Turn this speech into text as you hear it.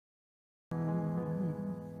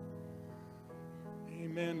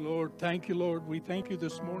Amen, Lord. Thank you, Lord. We thank you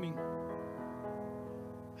this morning.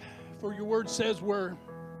 For your word says where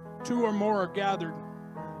two or more are gathered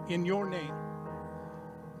in your name,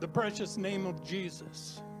 the precious name of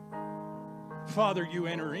Jesus, Father, you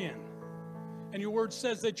enter in. And your word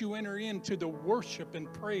says that you enter into the worship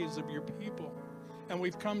and praise of your people. And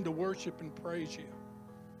we've come to worship and praise you.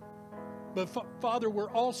 But Father,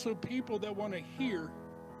 we're also people that want to hear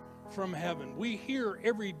from heaven. We hear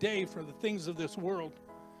every day for the things of this world.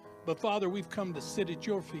 But Father, we've come to sit at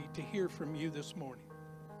your feet to hear from you this morning.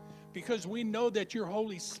 Because we know that your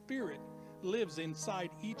Holy Spirit lives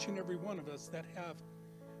inside each and every one of us that have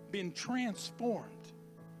been transformed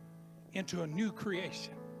into a new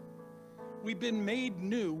creation. We've been made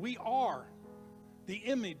new. We are the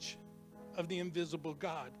image of the invisible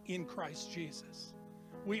God in Christ Jesus.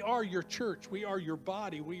 We are your church. We are your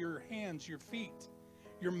body. We are your hands, your feet,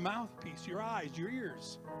 your mouthpiece, your eyes, your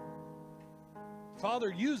ears.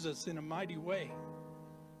 Father, use us in a mighty way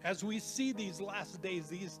as we see these last days,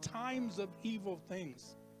 these times of evil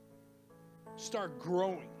things start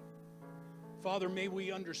growing. Father, may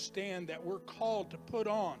we understand that we're called to put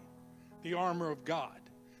on the armor of God,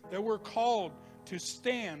 that we're called to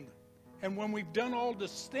stand. And when we've done all to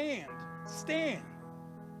stand,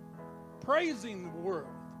 praising the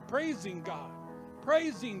world, praising God,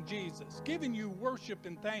 praising Jesus, giving you worship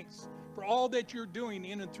and thanks for all that you're doing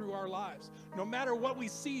in and through our lives. No matter what we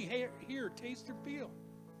see, hear, taste, or feel.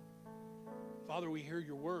 Father, we hear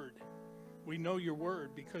your word. We know your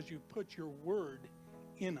word because you put your word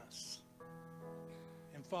in us.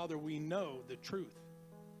 And Father, we know the truth.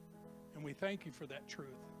 And we thank you for that truth.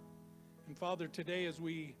 And Father, today as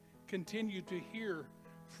we continue to hear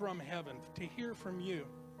from heaven, to hear from you,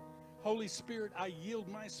 Holy Spirit, I yield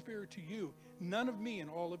my spirit to you. None of me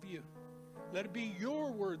and all of you. Let it be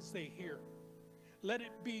your words they hear. Let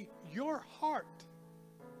it be your heart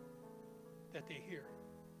that they hear.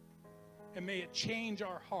 And may it change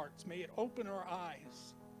our hearts. May it open our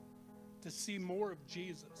eyes to see more of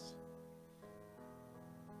Jesus.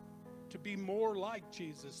 To be more like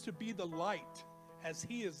Jesus. To be the light as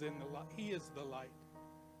he is in the light. He is the light.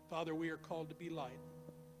 Father, we are called to be light.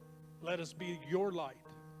 Let us be your light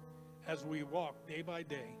as we walk day by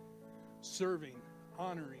day, serving,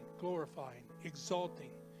 honoring, glorifying,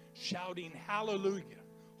 exalting, shouting, hallelujah.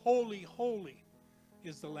 Holy, holy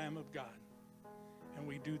is the Lamb of God. And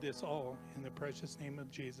we do this all in the precious name of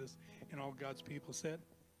Jesus. And all God's people said,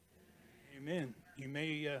 amen. You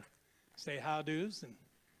may say how-dos and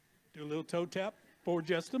do a little toe tap for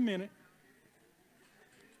just a minute.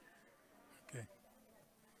 Okay.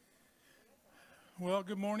 Well,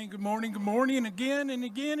 good morning, good morning, good morning. And again and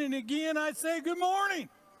again and again, I say good morning.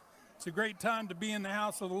 It's a great time to be in the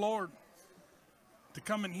house of the Lord, to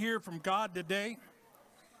come and hear from God today.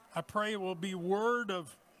 I pray it will be word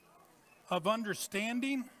of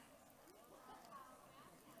understanding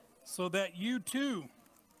so that you too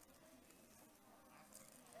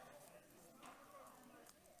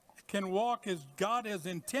can walk as God has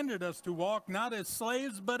intended us to walk, not as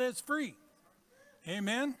slaves, but as free.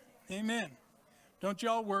 Amen? Amen. Don't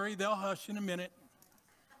y'all worry, they'll hush in a minute.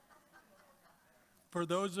 For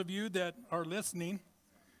those of you that are listening,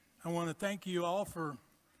 I want to thank you all for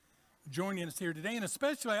joining us here today. And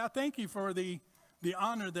especially, I thank you for the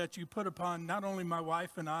honor that you put upon not only my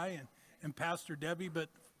wife and I and Pastor Debbie, but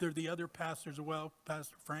they're the other pastors as well,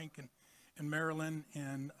 Pastor Frank and Marilyn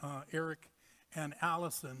and Eric and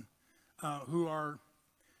Allison, who are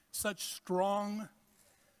such strong,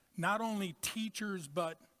 not only teachers,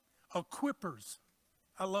 but equippers.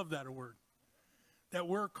 I love that word. That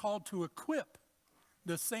we're called to equip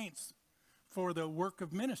the saints for the work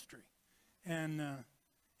of ministry. And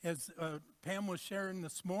as Pam was sharing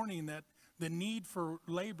this morning, that the need for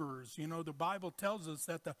laborers, you know, the Bible tells us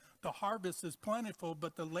that the harvest is plentiful,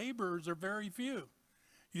 but the laborers are very few.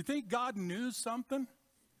 You think God knew something?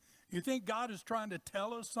 You think God is trying to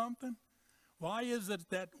tell us something? Why is it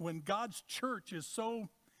that when God's church is so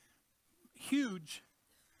huge,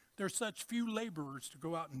 there's such few laborers to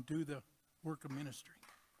go out and do the work of ministry?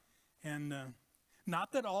 And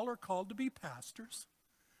not that all are called to be pastors.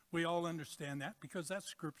 We all understand that because that's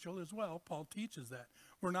scriptural as well. Paul teaches that.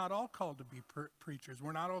 We're not all called to be preachers.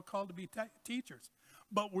 We're not all called to be teachers.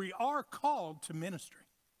 But we are called to ministry.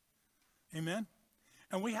 Amen?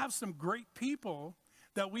 And we have some great people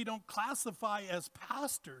that we don't classify as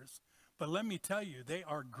pastors. But let me tell you, they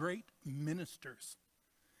are great ministers.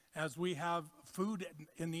 As we have food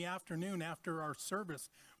in the afternoon after our service,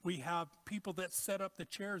 we have people that set up the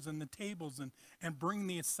chairs and the tables and bring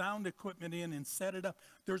the sound equipment in and set it up.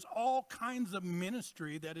 There's all kinds of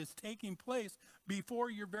ministry that is taking place before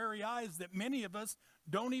your very eyes that many of us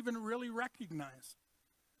don't even really recognize.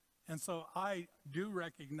 And so I do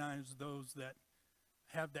recognize those that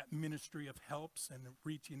have that ministry of helps and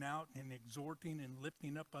reaching out and exhorting and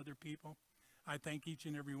lifting up other people. I thank each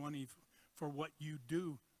and every one of you for what you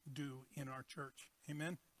do in our church.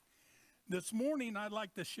 Amen. This morning, I'd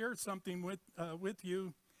like to share something with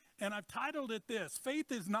you, and I've titled it this: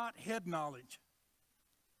 Faith is not head knowledge.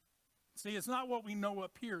 See, it's not what we know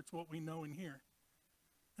up here, it's what we know in here.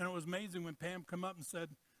 And it was amazing when Pam come up and said,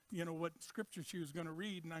 you know, what scripture she was going to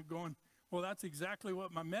read, and I'm going, well, that's exactly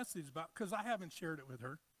what my message is about, because I haven't shared it with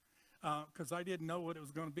her, because I didn't know what it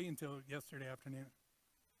was going to be until yesterday afternoon.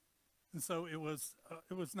 And so it was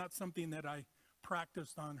not something that I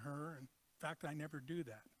practiced on her. In fact, I never do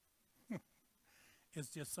that. It's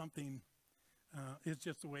just something, it's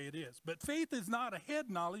just the way it is. But faith is not a head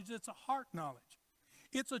knowledge, it's a heart knowledge.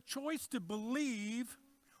 It's a choice to believe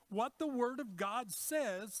what the Word of God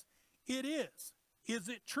says it is. Is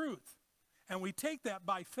it truth? And we take that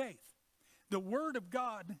by faith. The Word of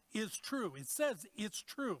God is true. It says it's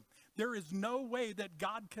true. There is no way that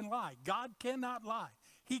God can lie. God cannot lie.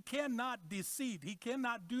 He cannot deceive. He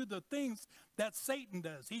cannot do the things that Satan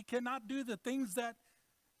does. He cannot do the things that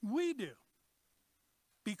we do,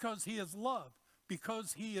 because he is love,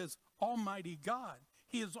 because he is Almighty God.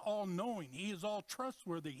 He is all-knowing. He is all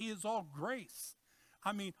trustworthy. He is all grace.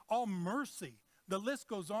 I mean, all mercy. The list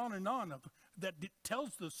goes on and on that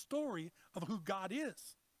tells the story of who God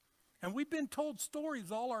is. And we've been told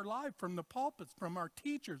stories all our life from the pulpits, from our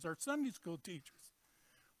teachers, our Sunday school teachers,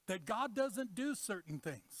 that God doesn't do certain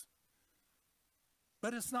things.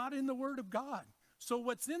 But it's not in the Word of God. So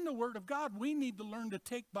what's in the Word of God, we need to learn to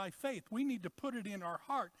take by faith. We need to put it in our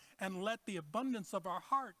heart and let the abundance of our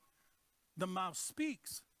heart, the mouth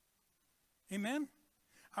speaks. Amen?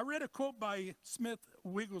 I read a quote by Smith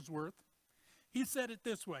Wigglesworth. He said it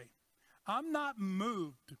this way: I'm not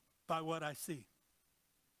moved by what I see.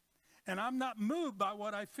 And I'm not moved by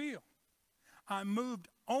what I feel. I'm moved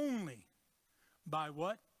only by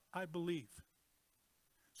what I believe.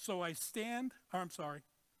 So stand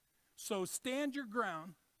your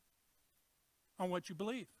ground on what you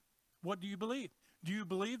believe. What do you believe? Do you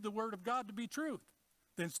believe the Word of God to be truth?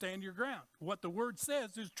 Then stand your ground. What the Word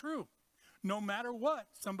says is true, no matter what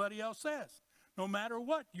somebody else says, no matter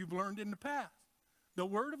what you've learned in the past. The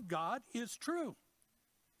Word of God is true.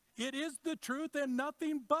 It is the truth and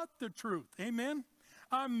nothing but the truth. Amen?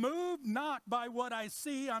 I'm moved not by what I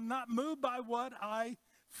see. I'm not moved by what I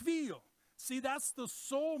feel. See, that's the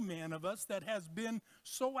soul man of us that has been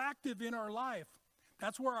so active in our life.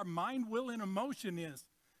 That's where our mind, will, and emotion is.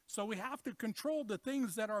 So we have to control the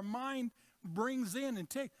things that our mind brings in and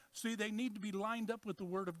take. See, they need to be lined up with the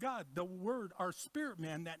Word of God. The Word, our spirit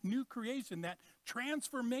man, that new creation, that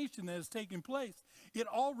transformation that is taking place, it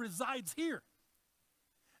all resides here.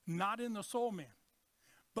 Not in the soul man.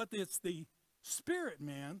 But it's the spirit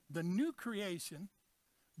man, the new creation,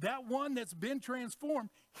 that one that's been transformed.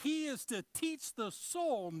 He is to teach the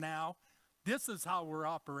soul now, this is how we're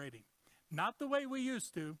operating. Not the way we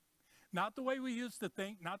used to. Not the way we used to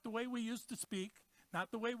think. Not the way we used to speak. Not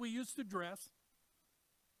the way we used to dress.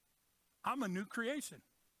 I'm a new creation.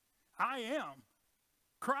 I am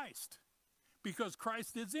Christ, because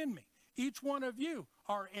Christ is in me. Each one of you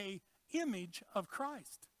are an image of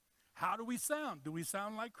Christ. How do we sound? Do we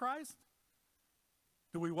sound like Christ?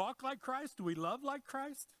 Do we walk like Christ? Do we love like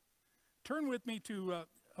Christ? Turn with me to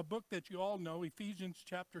a book that you all know, Ephesians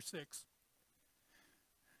chapter 6.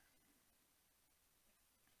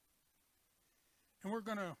 And we're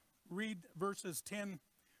going to read verses 10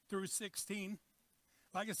 through 16.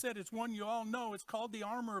 Like I said, it's one you all know. It's called the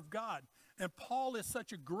armor of God. And Paul is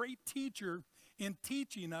such a great teacher in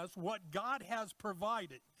teaching us what God has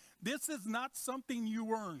provided. This is not something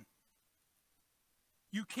you earn.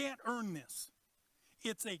 You can't earn this.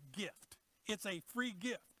 It's a gift. It's a free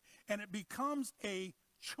gift. And it becomes a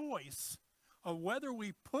choice of whether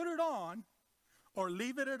we put it on or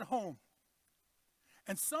leave it at home.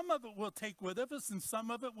 And some of it we'll take with us and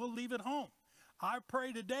some of it we'll leave at home. I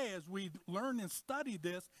pray today as we learn and study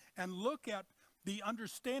this and look at the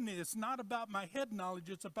understanding, it's not about my head knowledge,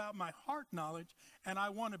 it's about my heart knowledge, and I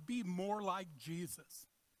want to be more like Jesus.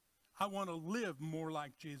 I want to live more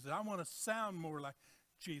like Jesus. I want to sound more like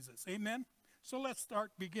Jesus. Amen? So let's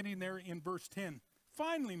start beginning there in verse 10.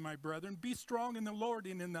 Finally, my brethren, be strong in the Lord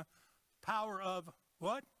and in the power of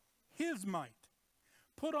what? His might.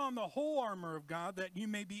 Put on the whole armor of God that you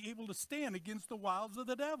may be able to stand against the wiles of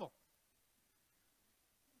the devil.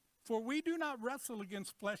 For we do not wrestle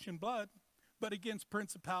against flesh and blood, but against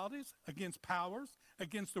principalities, against powers,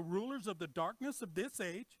 against the rulers of the darkness of this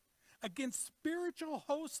age, against spiritual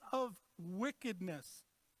hosts of wickedness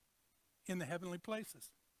in the heavenly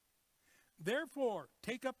places. Therefore,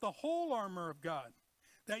 take up the whole armor of God,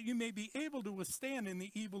 that you may be able to withstand in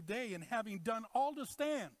the evil day, and having done all to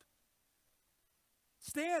stand.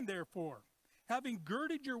 Stand, therefore, having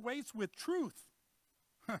girded your waist with truth,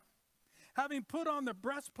 having put on the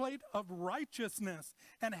breastplate of righteousness,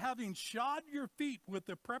 and having shod your feet with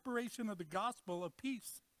the preparation of the gospel of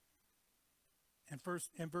peace. And verse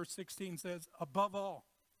 16 says, above all,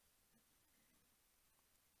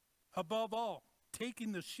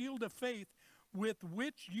 taking the shield of faith, with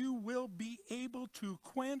which you will be able to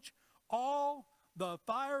quench all the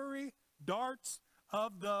fiery darts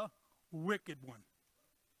of the wicked one.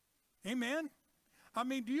 Amen? I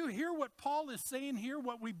mean, do you hear what Paul is saying here,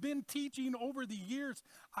 what we've been teaching over the years?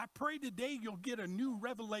 I pray today you'll get a new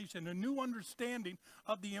revelation, a new understanding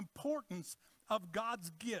of the importance of God's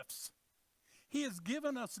gifts. He has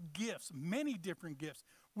given us gifts, many different gifts.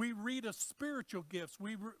 We read of spiritual gifts.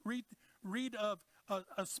 We read of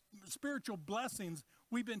spiritual blessings.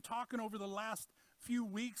 We've been talking over the last few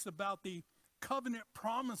weeks about the covenant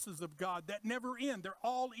promises of God that never end.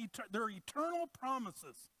 They're eternal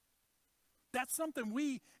promises. That's something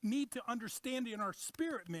we need to understand in our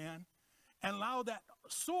spirit, man, and allow that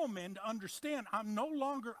soul man to understand I'm no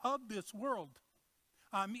longer of this world.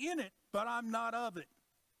 I'm in it, but I'm not of it.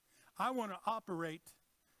 I want to operate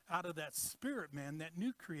out of that spirit, man, that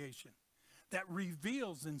new creation that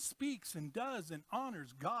reveals and speaks and does and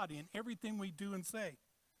honors God in everything we do and say.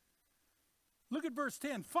 Look at verse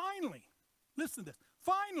 10. Finally, listen to this.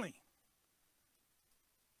 Finally,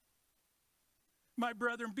 my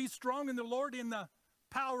brethren, be strong in the Lord in the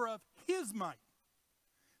power of his might.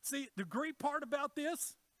 See, the great part about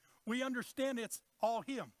this, we understand it's all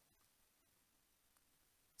him.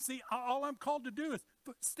 See, all I'm called to do is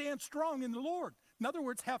stand strong in the Lord. In other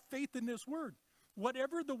words, have faith in this word.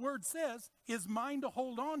 Whatever the word says is mine to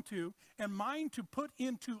hold on to and mine to put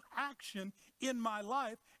into action in my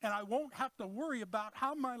life, and I won't have to worry about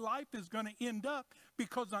how my life is going to end up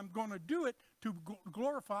because I'm going to do it to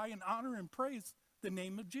glorify and honor and praise the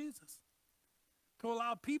name of Jesus, to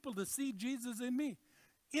allow people to see Jesus in me.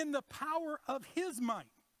 In the power of his might,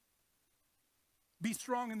 be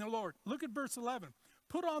strong in the Lord. Look at verse 11.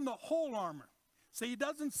 Put on the whole armor. See, he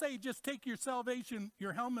doesn't say just take your salvation,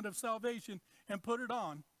 your helmet of salvation, and put it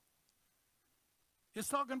on. It's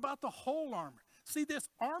talking about the whole armor. See, this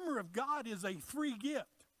armor of God is a free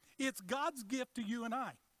gift. It's God's gift to you and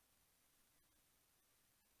I.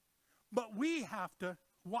 But we have to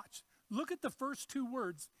watch. Look at the first two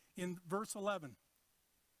words in verse 11.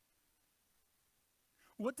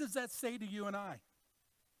 What does that say to you and I?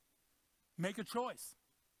 Make a choice.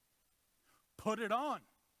 Put it on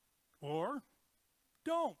or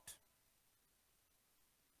don't.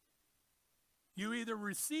 You either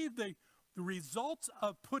receive the results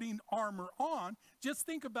of putting armor on. Just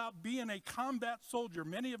think about being a combat soldier.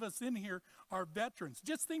 Many of us in here are veterans.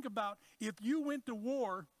 Just think about if you went to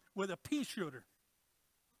war with a pea shooter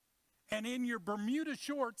and in your Bermuda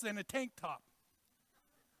shorts and a tank top.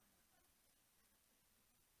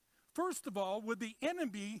 First of all, would the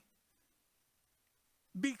enemy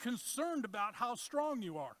be concerned about how strong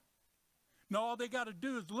you are? No, all they got to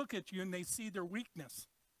do is look at you and they see their weakness.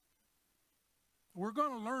 We're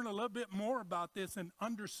going to learn a little bit more about this and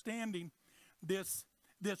understanding this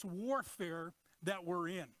warfare that we're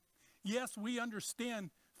in. Yes, we understand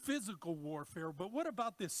physical warfare, but what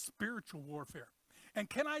about this spiritual warfare? And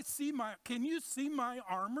can you see my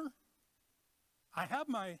armor? I have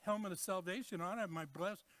my helmet of salvation on. I have my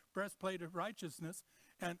breastplate of righteousness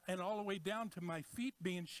and all the way down to my feet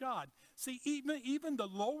being shod. See, even the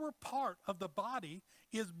lower part of the body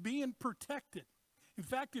is being protected. In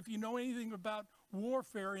fact, if you know anything about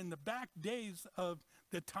warfare in the back days of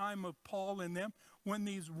the time of Paul and them, when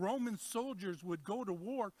these Roman soldiers would go to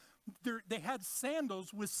war, they had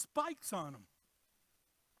sandals with spikes on them.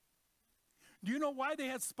 Do you know why they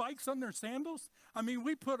had spikes on their sandals? I mean,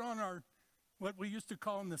 we put on our, what we used to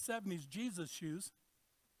call in the 70s, Jesus shoes,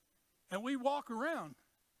 and we walk around,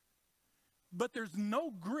 but there's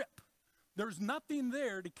no grip. There's nothing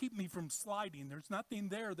there to keep me from sliding. There's nothing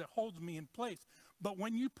there that holds me in place. But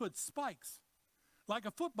when you put spikes, like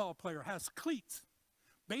a football player has cleats,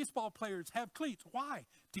 baseball players have cleats. Why?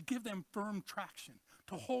 To give them firm traction,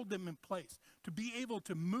 to hold them in place, to be able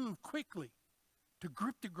to move quickly, to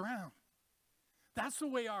grip the ground. That's the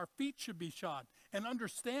way our feet should be shod. And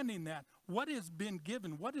understanding that, what has been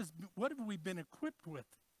given, what have we been equipped with?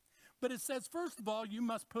 But it says, first of all, you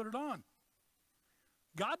must put it on.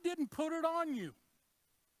 God didn't put it on you.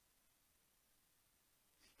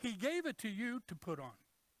 He gave it to you to put on.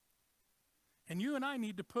 And you and I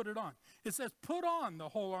need to put it on. It says, put on the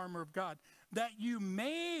whole armor of God, that you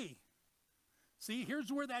may. See,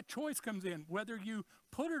 here's where that choice comes in. Whether you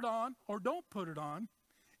put it on or don't put it on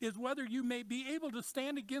is whether you may be able to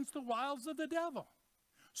stand against the wiles of the devil.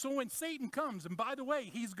 So when Satan comes, and by the way,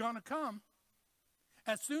 he's going to come,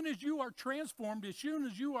 as soon as you are transformed, as soon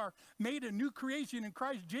as you are made a new creation in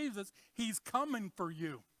Christ Jesus, he's coming for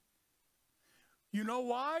you. You know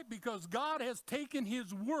why? Because God has taken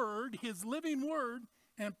his word, his living word,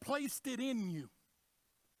 and placed it in you.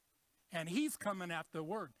 And he's coming after the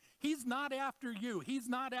word. He's not after you. He's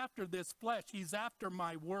not after this flesh. He's after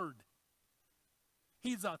my word.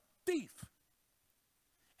 He's a thief.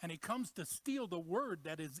 And he comes to steal the word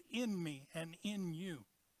that is in me and in you.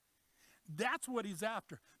 That's what he's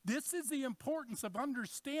after. This is the importance of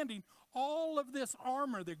understanding all of this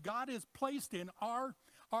armor that God has placed in our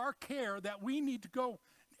care, that we need to go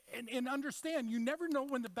and understand. You never know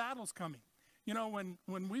when the battle's coming. You know, when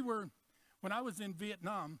I was in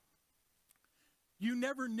Vietnam, you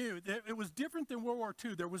never knew. It was different than World War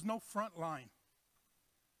II. There was no front line.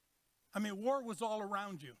 I mean, war was all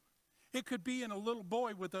around you. It could be in a little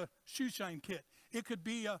boy with a shoe shine kit. It could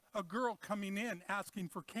be a girl coming in asking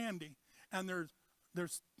for candy, and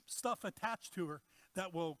there's stuff attached to her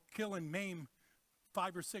that will kill and maim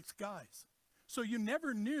 5 or 6 guys. So you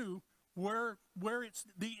never knew where it's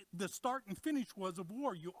the start and finish was of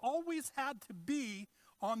war. You always had to be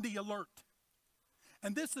on the alert.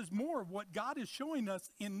 And this is more of what God is showing us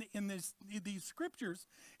in these scriptures,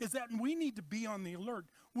 is that we need to be on the alert.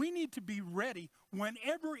 We need to be ready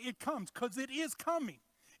whenever it comes, because it is coming.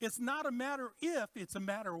 It's not a matter if, it's a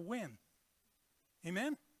matter when.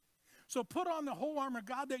 Amen? So put on the whole armor of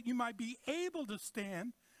God, that you might be able to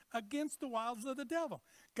stand against the wiles of the devil.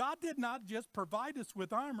 God did not just provide us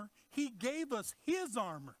with armor. He gave us his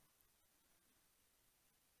armor.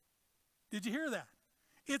 Did you hear that?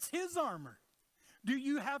 It's his armor. Do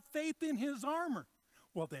you have faith in his armor?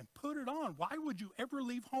 Well, then put it on. Why would you ever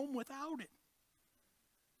leave home without it?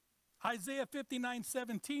 Isaiah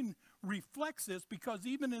 59:17 reflects this, because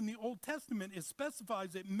even in the Old Testament it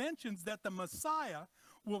specifies, it mentions that the Messiah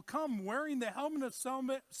will come wearing the helmet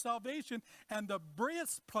of salvation and the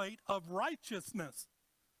breastplate of righteousness.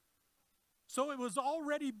 So it was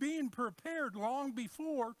already being prepared long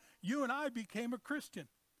before you and I became a Christian.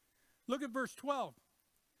 Look at verse 12.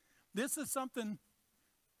 This is something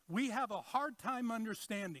we have a hard time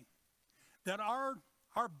understanding, that our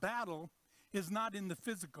battle is not in the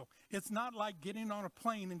physical. It's not like getting on a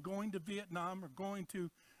plane and going to Vietnam or going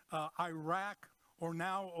to Iraq or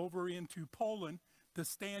now over into Poland to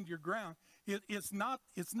stand your ground. It's not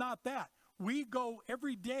that. We go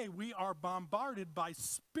every day, we are bombarded by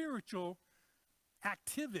spiritual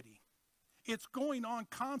activity. It's going on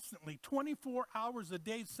constantly, 24 hours a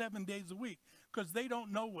day, 7 days a week, because they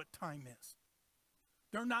don't know what time is.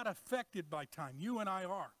 They're not affected by time. You and I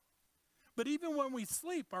are. But even when we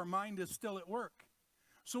sleep, our mind is still at work.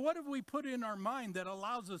 So what have we put in our mind that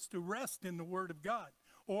allows us to rest in the Word of God?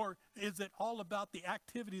 Or is it all about the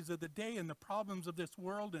activities of the day and the problems of this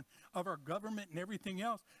world and of our government and everything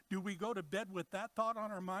else? Do we go to bed with that thought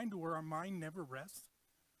on our mind, to where our mind never rests?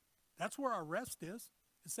 That's where our rest is.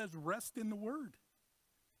 It says rest in the Word.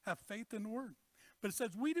 Have faith in the Word. But it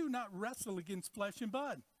says we do not wrestle against flesh and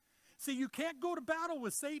blood. See, you can't go to battle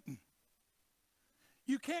with Satan.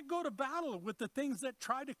 You can't go to battle with the things that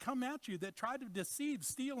try to come at you, that try to deceive,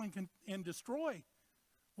 steal, and destroy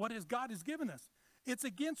what God has given us. It's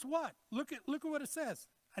against what? Look at what it says.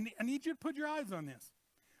 I need you to put your eyes on this.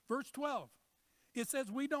 Verse 12. It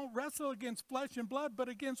says we don't wrestle against flesh and blood, but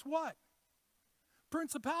against what?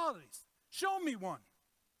 Principalities. Show me one.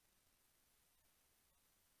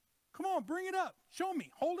 Come on, bring it up. Show me.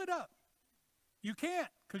 Hold it up. You can't,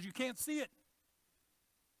 because you can't see it.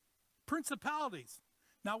 Principalities.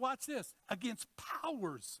 Now watch this. Against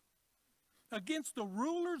powers. Against the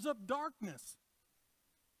rulers of darkness.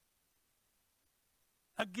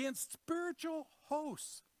 Against spiritual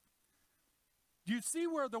hosts. Do you see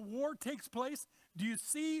where the war takes place? Do you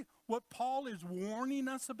see what Paul is warning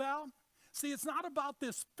us about? See, it's not about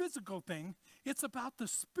this physical thing. It's about the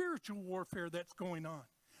spiritual warfare that's going on.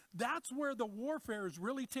 That's where the warfare is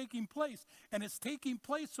really taking place. And it's taking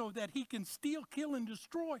place so that he can steal, kill, and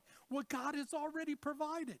destroy what God has already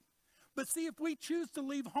provided. But see, if we choose to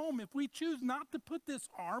leave home, if we choose not to put this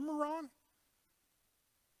armor on,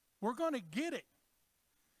 we're going to get it.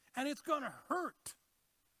 And it's going to hurt.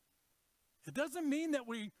 It doesn't mean that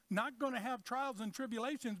we're not going to have trials and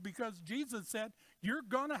tribulations, because Jesus said, you're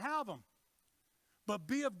going to have them. But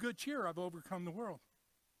be of good cheer, I've overcome the world.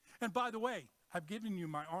 And by the way, I've given you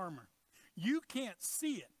my armor. You can't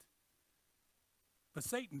see it, but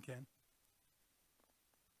Satan can.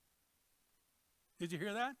 Did you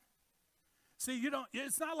hear that? See,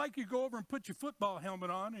 it's not like you go over and put your football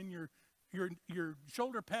helmet on and your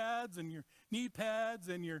shoulder pads and your knee pads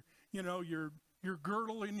and your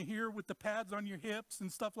girdle in here with the pads on your hips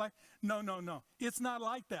and stuff like. No. It's not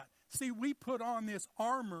like that. See, we put on this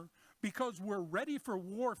armor because we're ready for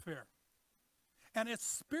warfare. And it's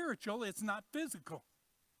spiritual, it's not physical.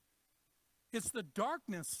 It's the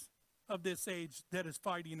darkness of this age that is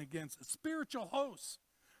fighting against us. Spiritual hosts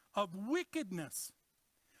of wickedness.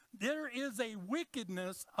 There is a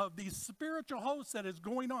wickedness of these spiritual hosts that is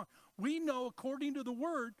going on. We know, according to the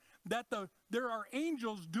word, that there are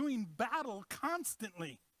angels doing battle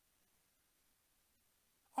constantly.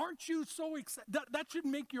 Aren't you so excited? That should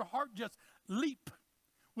make your heart just leap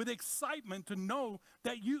with excitement to know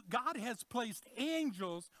that God has placed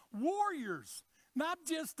angels, warriors, not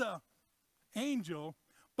just an angel,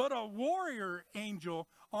 but a warrior angel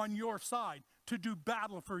on your side to do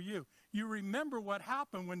battle for you. You remember what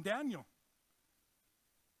happened when Daniel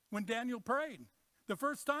prayed. The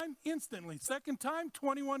first time, instantly. Second time,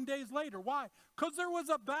 21 days later. Why? Because there was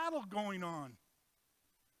a battle going on.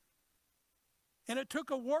 And it took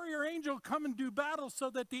a warrior angel come and do battle so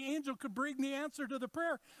that the angel could bring the answer to the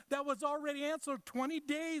prayer that was already answered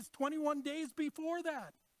 21 days before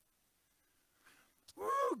that.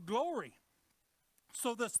 Woo, glory.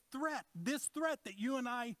 So this threat that you and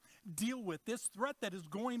I deal with, this threat that is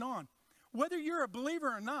going on, whether you're a believer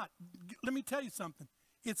or not, let me tell you something,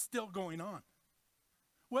 it's still going on.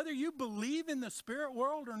 Whether you believe in the spirit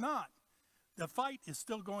world or not, the fight is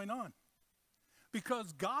still going on.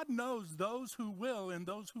 Because God knows those who will and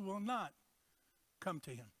those who will not come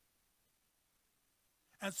to him.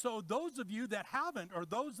 And so those of you that haven't, or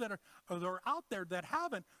those that are out there that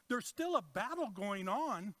haven't, there's still a battle going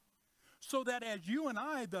on, so that as you and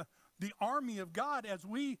I, the army of God, as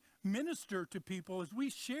we minister to people, as we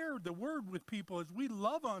share the word with people, as we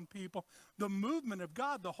love on people, the movement of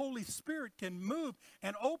God, the Holy Spirit can move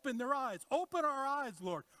and open their eyes. Open our eyes,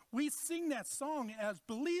 Lord. We sing that song as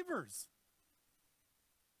believers.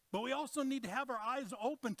 But we also need to have our eyes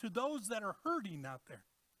open to those that are hurting out there.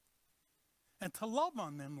 And to love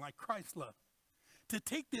on them like Christ loved. To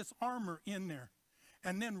take this armor in there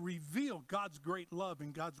and then reveal God's great love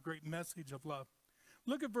and God's great message of love.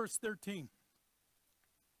 Look at verse 13.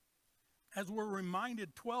 As we're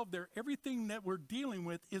reminded, 12 there, everything that we're dealing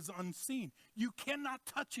with is unseen. You cannot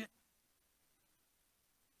touch it.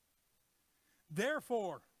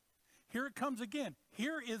 Therefore, here it comes again.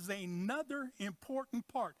 Here is another important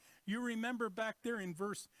part. You remember back there in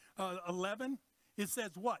verse 11, it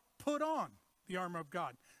says what? Put on the armor of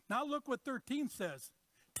God. Now look what 13 says.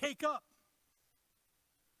 Take up.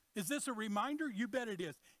 Is this a reminder? You bet it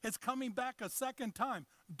is. It's coming back a second time.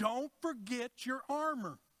 Don't forget your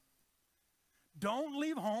armor. Don't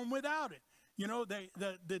leave home without it. You know,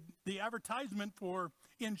 the advertisement for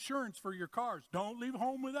insurance for your cars. Don't leave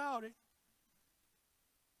home without it.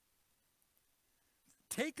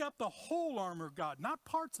 Take up the whole armor of God, not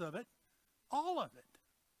parts of it, all of it.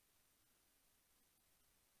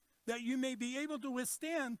 That you may be able to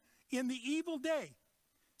withstand in the evil day.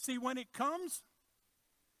 See, when it comes,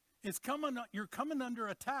 you're coming under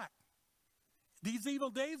attack. These evil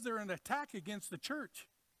days, they're an attack against the church.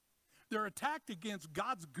 They're attacked against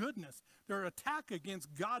God's goodness. They're attack against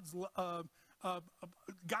God's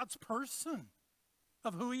person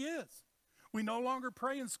of who he is. We no longer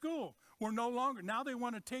pray in school. Now they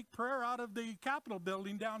want to take prayer out of the Capitol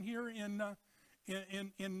building down here in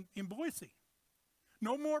Boise.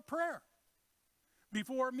 No more prayer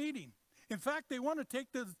before a meeting. In fact, they want to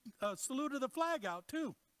take the salute of the flag out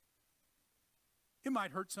too. It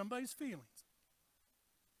might hurt somebody's feelings.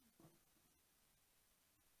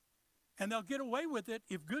 And they'll get away with it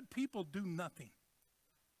if good people do nothing.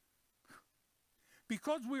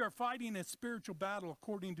 Because we are fighting a spiritual battle,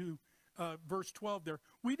 according to verse 12 there,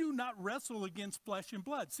 we do not wrestle against flesh and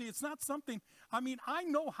blood. See, it's not something, I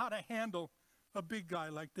know how to handle a big guy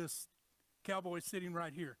like this cowboy sitting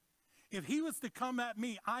right here. If he was to come at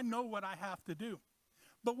me, I know what I have to do.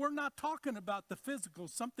 But we're not talking about the physical,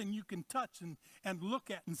 something you can touch and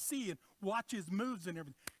look at and see and watch his moves and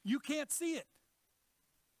everything. You can't see it.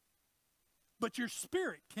 But your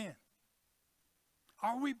spirit can.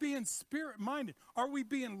 Are we being spirit-minded? Are we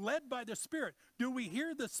being led by the Spirit? Do we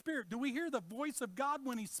hear the Spirit? Do we hear the voice of God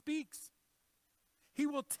when he speaks? He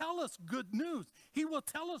will tell us good news. He will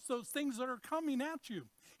tell us those things that are coming at you.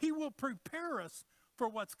 He will prepare us for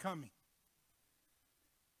what's coming.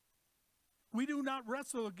 We do not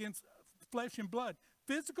wrestle against flesh and blood.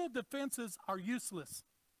 Physical defenses are useless.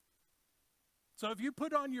 So if you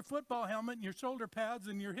put on your football helmet and your shoulder pads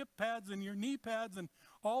and your hip pads and your knee pads and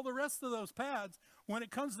all the rest of those pads, when it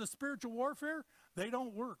comes to spiritual warfare, they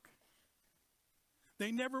don't work.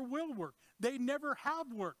 They never will work. They never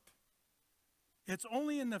have worked. It's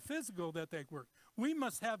only in the physical that they work. We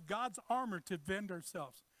must have God's armor to defend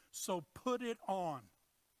ourselves. So put it on.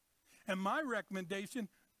 And my recommendation,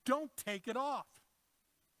 don't take it off.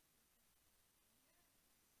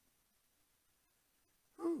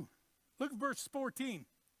 Ooh. Look at verse 14.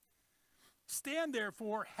 Stand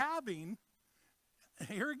therefore having,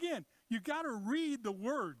 here again, you got to read the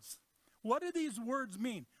words. What do these words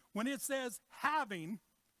mean? When it says having,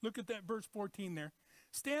 look at that verse 14 there.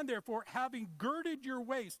 Stand therefore having girded your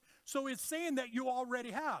waist. So it's saying that you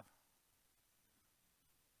already have.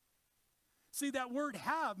 See, that word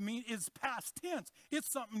have is past tense.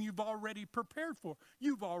 It's something you've already prepared for.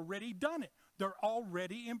 You've already done it. They're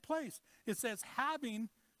already in place. It says having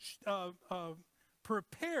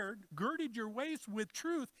prepared, girded your waist with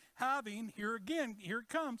truth, having, here again, here it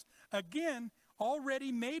comes, again,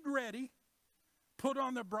 already made ready, put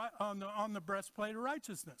on the breastplate of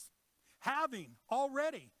righteousness. Having,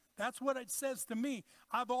 already, that's what it says to me.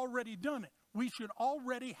 I've already done it. We should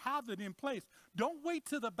already have it in place. Don't wait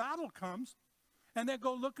till the battle comes and then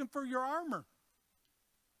go looking for your armor.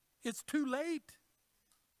 It's too late.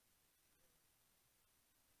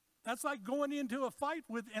 That's like going into a fight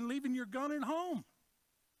and leaving your gun at home.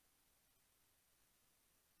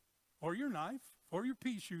 Or your knife, or your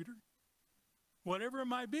pea shooter. Whatever it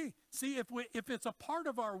might be. See, if it's a part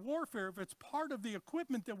of our warfare, if it's part of the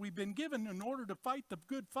equipment that we've been given in order to fight the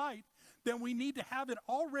good fight, then we need to have it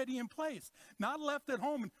already in place. Not left at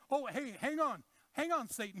home and, oh, hey, hang on,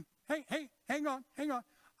 Satan. Hey, hang on.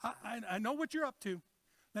 I know what you're up to.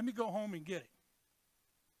 Let me go home and get it.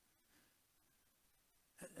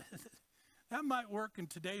 That might work in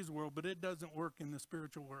today's world, but it doesn't work in the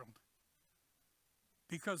spiritual world.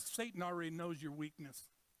 Because Satan already knows your weakness.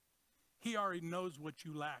 He already knows what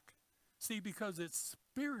you lack. See, because it's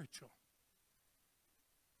spiritual.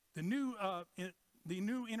 The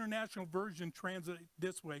New International Version translates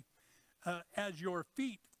this way, as your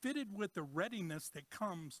feet fitted with the readiness that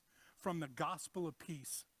comes from the gospel of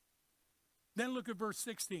peace. Then look at verse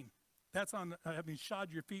 16. That's on having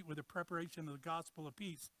shod your feet with the preparation of the gospel of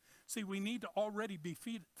peace. See, we need to already be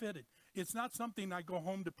fitted. It's not something I go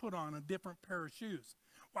home to put on a different pair of shoes.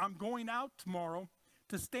 I'm going out tomorrow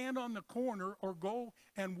to stand on the corner or go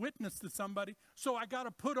and witness to somebody, so I got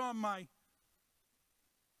to put on my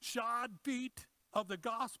shod feet of the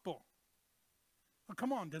gospel. Well,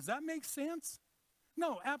 come on, does that make sense?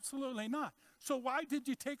 No, absolutely not. So why did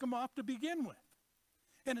you take them off to begin with?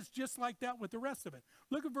 And it's just like that with the rest of it.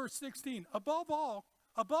 Look at verse 16. Above all,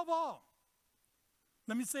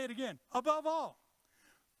 let me say it again. Above all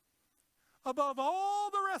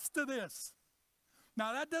the rest of this.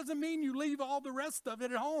 Now, that doesn't mean you leave all the rest of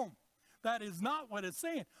it at home. That is not what it's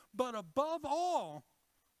saying. But above all,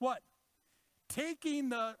 what? Taking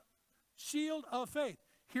the shield of faith.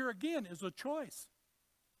 Here again is a choice.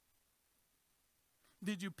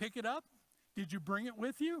 Did you pick it up? Did you bring it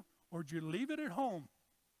with you? Or did you leave it at home?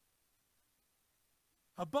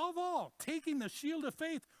 Above all, taking the shield of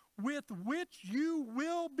faith with which you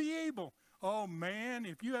will be able. Oh man,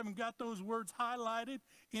 if you haven't got those words highlighted,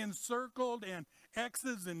 encircled, and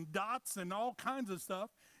X's and dots and all kinds of stuff,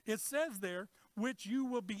 it says there, which you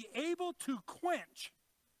will be able to quench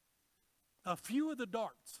a few of the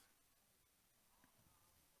darts.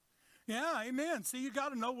 Yeah, amen. See, you got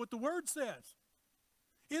to know what the word says.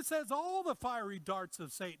 It says all the fiery darts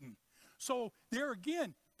of Satan. So there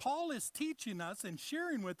again, Paul is teaching us and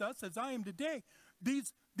sharing with us, as I am today,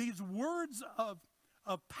 these words of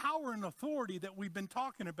power and authority that we've been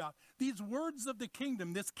talking about. These words of the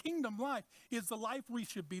kingdom, this kingdom life is the life we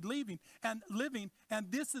should be living. And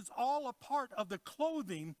this is all a part of the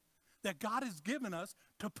clothing that God has given us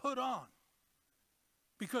to put on.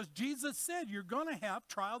 Because Jesus said you're going to have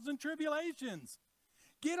trials and tribulations.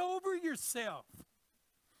 Get over yourself.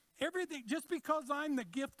 Everything, just because I'm the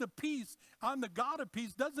gift of peace, I'm the God of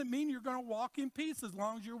peace, doesn't mean you're going to walk in peace as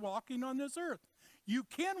long as you're walking on this earth. You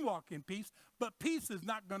can walk in peace, but peace is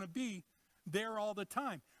not going to be there all the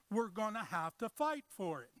time. We're going to have to fight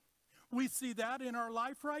for it. We see that in our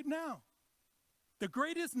life right now. The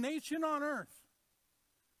greatest nation on earth,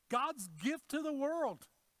 God's gift to the world,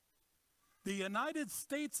 the United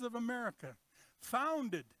States of America,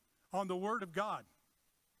 founded on the Word of God.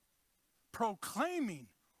 proclaiming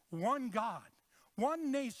one God,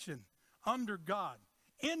 one nation under God,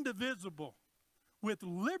 indivisible, with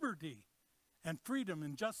liberty and freedom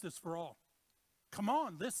and justice for all. Come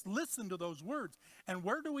on, let's listen to those words. And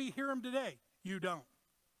where do we hear them today? You don't.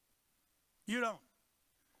 You don't.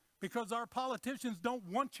 Because our politicians don't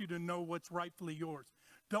want you to know what's rightfully yours.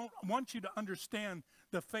 Don't want you to understand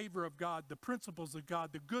the favor of God, the principles of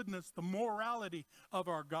God, the goodness, the morality of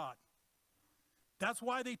our God. That's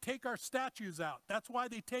why they take our statues out. That's why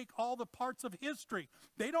they take all the parts of history.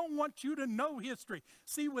 They don't want you to know history.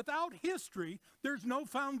 See, without history, there's no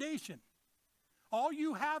foundation. All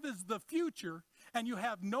you have is the future, and you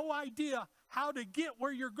have no idea how to get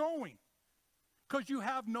where you're going because you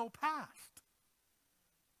have no past.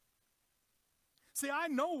 See, I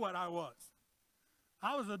know what I was.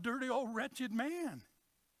 I was a dirty old wretched man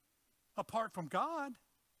apart from God,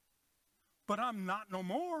 but I'm not no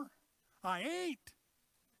more. I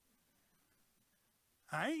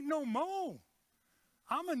ain't no more.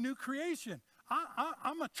 I'm a new creation.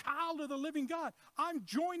 I'm a child of the living God. I'm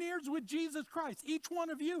joint heirs with Jesus Christ. Each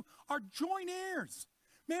one of you are joint heirs.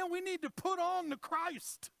 Man, we need to put on the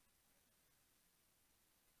Christ.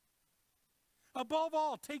 Above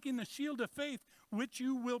all, taking the shield of faith, which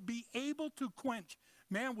you will be able to quench.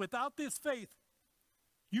 Man, without this faith,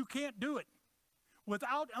 you can't do it.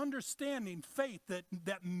 Without understanding faith,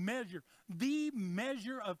 that measure, the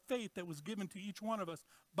measure of faith that was given to each one of us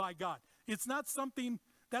by God. It's not something,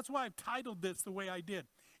 that's why I've titled this the way I did.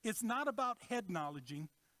 It's not about head knowledging.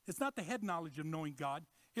 It's not the head knowledge of knowing God.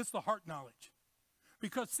 It's the heart knowledge.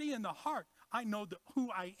 Because see, in the heart, I know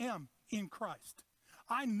who I am in Christ.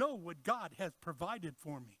 I know what God has provided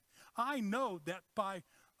for me. I know that by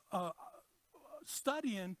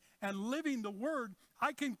studying and living the Word,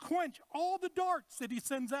 I can quench all the darts that He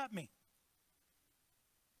sends at me.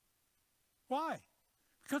 Why?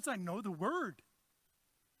 Because I know the Word.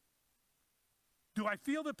 Do I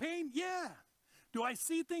feel the pain? Yeah. Do I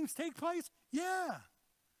see things take place? Yeah.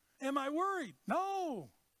 Am I worried? No.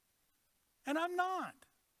 And I'm not.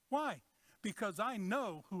 Why? Because I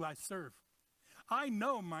know who I serve. I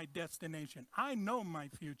know my destination. I know my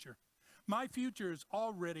future. My future has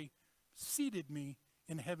already seated me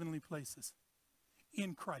in heavenly places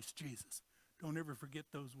in Christ Jesus. Don't ever forget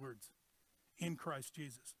those words. In Christ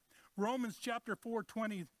Jesus. Romans chapter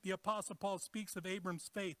 4:20, the Apostle Paul speaks of Abram's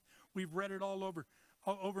faith. We've read it all over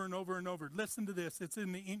and over and over. Listen to this. It's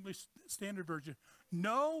in the English Standard Version.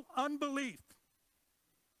 No unbelief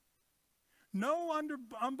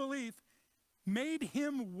made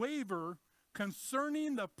him waver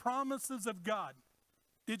concerning the promises of God.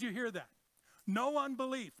 Did you hear that? No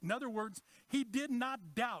unbelief. In other words, he did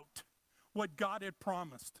not doubt what God had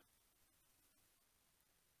promised.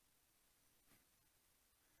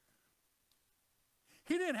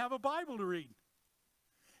 He didn't have a Bible to read.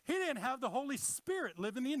 He didn't have the Holy Spirit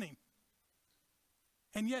living in him.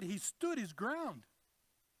 And yet he stood his ground.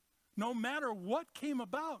 No matter what came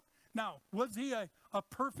about. Now, was he a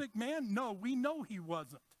perfect man? No, we know he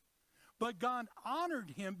wasn't. But God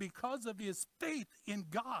honored him because of his faith in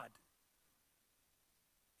God.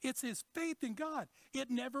 It's his faith in God. It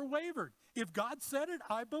never wavered. If God said it,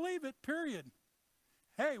 I believe it, period.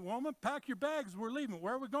 Hey, woman, pack your bags. We're leaving.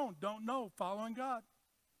 Where are we going? Don't know. Following God.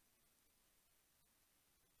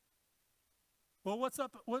 Well, what's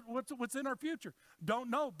up? What's in our future? Don't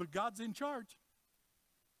know, but God's in charge.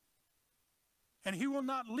 And he will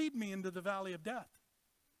not lead me into the valley of death.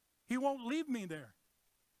 He won't leave me there.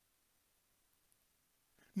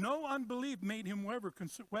 No unbelief made him waver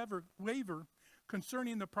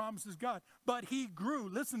concerning the promises of God. But he grew,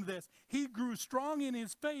 listen to this, he grew strong in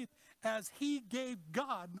his faith as he gave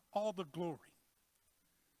God all the glory.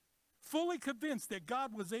 Fully convinced that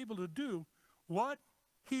God was able to do what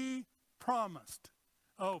he promised.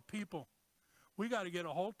 Oh, people, we got to get a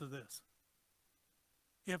hold of this.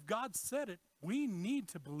 If God said it, we need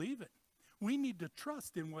to believe it. We need to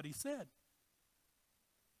trust in what he said.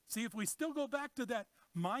 See, if we still go back to that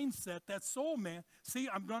mindset, that soul man, see,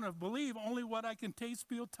 I'm going to believe only what I can taste,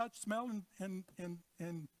 feel, touch, smell,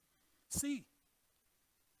 and see.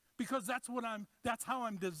 Because that's how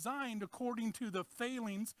I'm designed according to the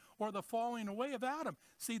failings or the falling away of Adam.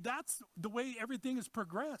 See, that's the way everything has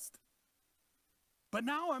progressed. But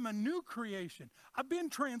now I'm a new creation. I've been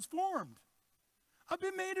transformed. I've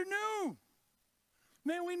been made anew.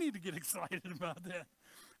 Man, we need to get excited about that.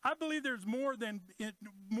 I believe there's more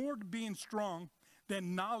to being strong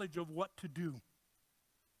than knowledge of what to do.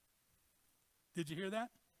 Did you hear that?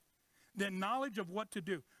 Than knowledge of what to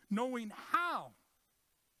do. Knowing how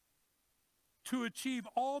to achieve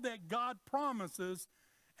all that God promises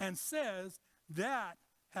and says, that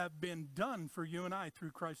have been done for you and I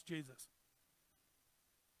through Christ Jesus.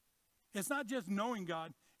 It's not just knowing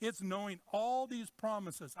God, it's knowing all these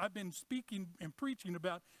promises. I've been speaking and preaching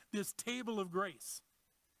about this table of grace.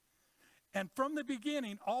 And from the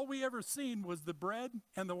beginning, all we ever seen was the bread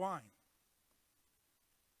and the wine.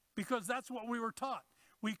 Because that's what we were taught.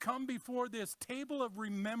 We come before this table of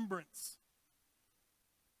remembrance.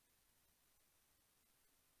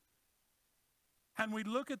 And we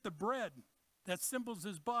look at the bread that symbols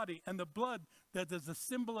his body, and the blood that is a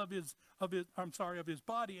symbol of his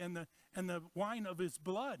body, and the wine of his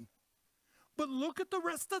blood. But look at the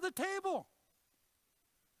rest of the table.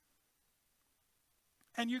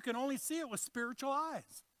 And you can only see it with spiritual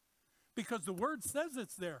eyes, because the word says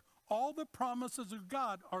it's there. All the promises of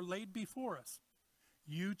God are laid before us.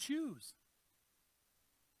 You choose.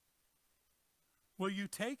 Will you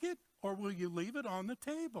take it, or will you leave it on the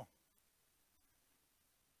table?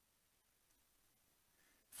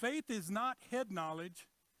 Faith is not head knowledge,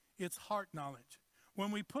 it's heart knowledge. When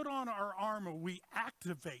we put on our armor, we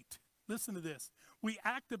activate. Listen to this. We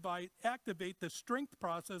activate the strength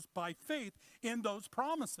process by faith in those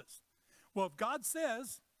promises. Well, if God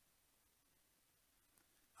says,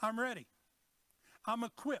 I'm ready, I'm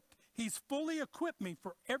equipped, he's fully equipped me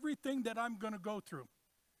for everything that I'm going to go through.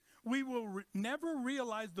 We will never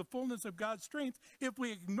realize the fullness of God's strength if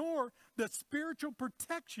we ignore the spiritual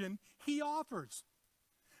protection he offers.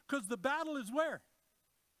 Because the battle is where?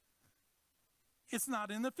 It's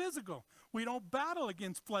not in the physical. We don't battle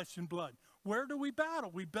against flesh and blood. Where do we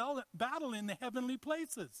battle? We battle in the heavenly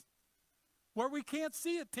places, where we can't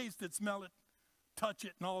see it, taste it, smell it, touch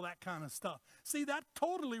it, and all that kind of stuff. See, that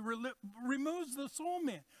totally removes the soul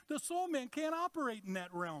man. The soul man can't operate in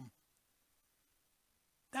that realm.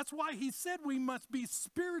 That's why he said we must be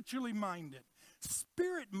spiritually minded,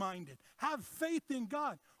 spirit-minded, have faith in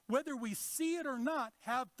God. Whether we see it or not,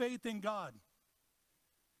 have faith in God.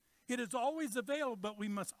 It is always available, but we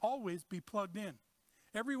must always be plugged in.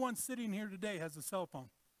 Everyone sitting here today has a cell phone.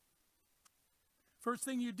 First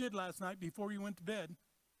thing you did last night before you went to bed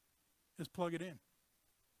is plug it in.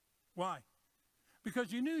 Why?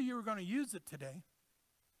 Because you knew you were going to use it today.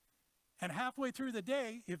 And halfway through the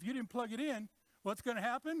day, if you didn't plug it in, what's going to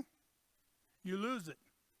happen? You lose it,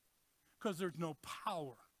 because there's no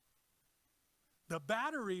power. The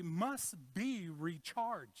battery must be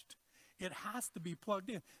recharged. It has to be plugged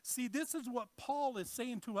in. See, this is what Paul is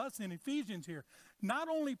saying to us in Ephesians here. Not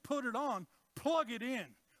only put it on, plug it in.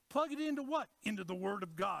 Plug it into what? Into the Word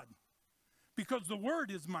of God. Because the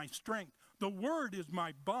Word is my strength. The Word is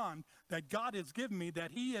my bond that God has given me,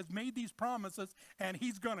 that he has made these promises, and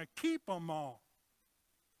he's going to keep them all.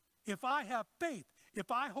 If I have faith,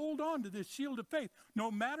 if I hold on to this shield of faith,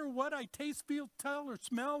 no matter what I taste, feel, tell, or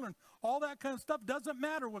smell, and all that kind of stuff, doesn't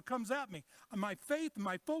matter what comes at me. My faith,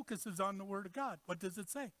 my focus is on the Word of God. What does it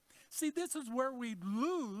say? See, this is where we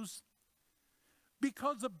lose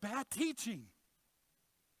because of bad teaching.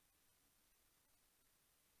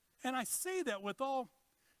 And I say that with all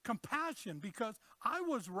compassion, because I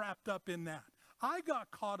was wrapped up in that. I got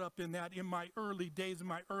caught up in that in my early days, in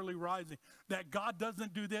my early rising, that God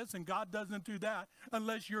doesn't do this and God doesn't do that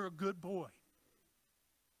unless you're a good boy.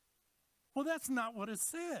 Well, that's not what it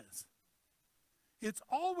says. It's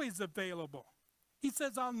always available. He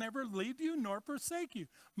says, I'll never leave you nor forsake you.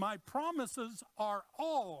 My promises are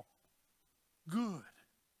all good.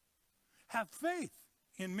 Have faith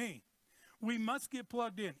in me. We must get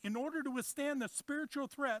plugged in. In order to withstand the spiritual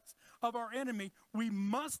threats of our enemy, we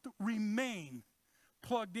must remain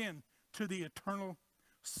plugged in to the eternal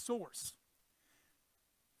source.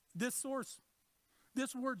 This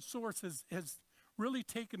word source has really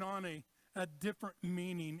taken on a different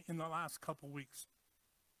meaning in the last couple weeks.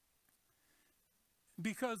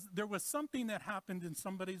 Because there was something that happened in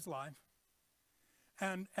somebody's life,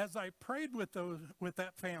 and as I prayed with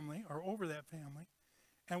that family, or over that family,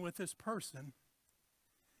 and with this person,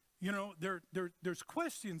 you know, there's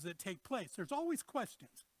questions that take place. There's always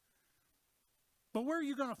questions. But where are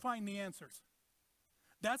you going to find the answers?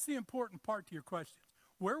 That's the important part to your questions.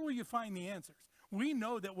 Where will you find the answers? We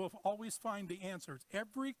know that we'll always find the answers.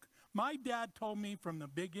 My dad told me from the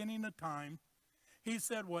beginning of time, he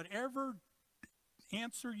said, whatever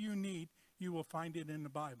answer you need, you will find it in the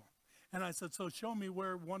Bible. And I said, so show me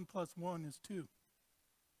where 1 + 1 is 2.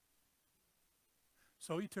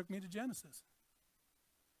 So he took me to Genesis.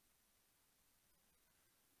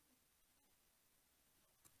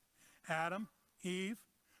 Adam, Eve,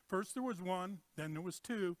 first there was 1, then there was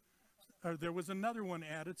 2, or there was another one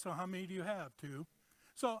added, so how many do you have? 2.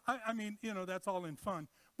 So, I mean, you know, that's all in fun.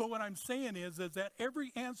 But what I'm saying is that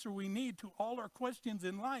every answer we need to all our questions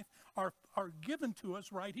in life are given to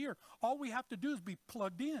us right here. All we have to do is be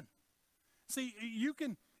plugged in. See,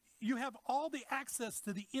 you have all the access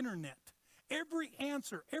to the internet. Every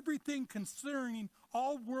answer, everything concerning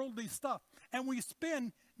all worldly stuff. And we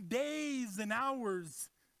spend days and hours.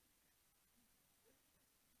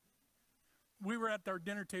 We were at our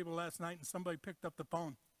dinner table last night and somebody picked up the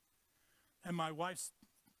phone. And my wife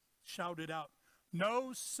shouted out,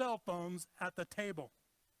 "No cell phones at the table."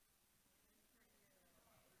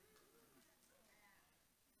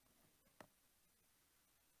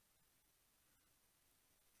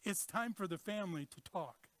 It's time for the family to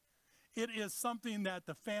talk. It is something that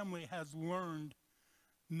the family has learned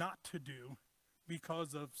not to do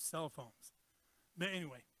because of cell phones. But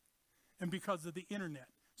anyway, and because of the internet.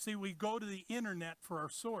 See, we go to the internet for our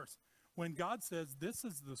source. When God says this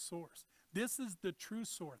is the source, this is the true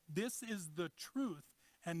source, this is the truth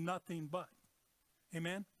and nothing but.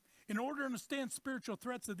 Amen? In order to understand spiritual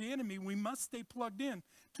threats of the enemy, we must stay plugged in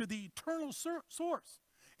to the eternal source.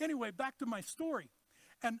 Anyway, back to my story.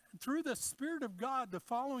 And through the Spirit of God, the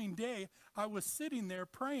following day, I was sitting there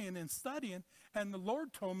praying and studying, and the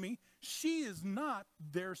Lord told me, she is not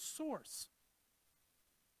their source.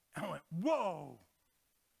 And I went, whoa.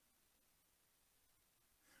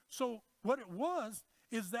 So what it was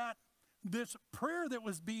is that this prayer that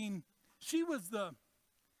was being,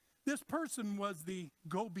 this person was the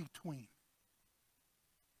go-between.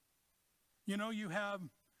 You know, you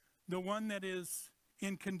have the one that is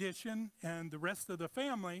in condition and the rest of the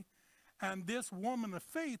family, and this woman of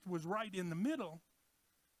faith was right in the middle,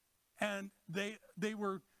 and they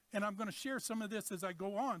were, and I'm going to share some of this as I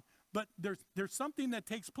go on, but there's something that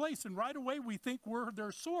takes place, and right away we think we're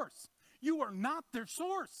their source. You are not their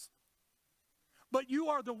source, but you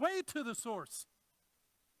are the way to the source.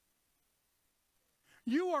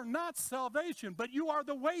 You are not salvation, but you are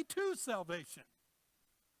the way to salvation.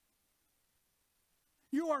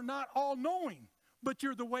 You are not all-knowing, but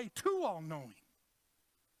you're the way to all-knowing.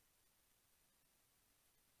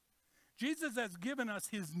 Jesus has given us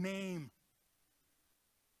his name.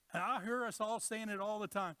 And I hear us all saying it all the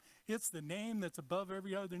time. It's the name that's above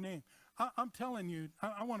every other name. I'm telling you,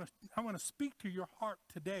 I want to speak to your heart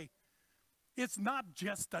today. It's not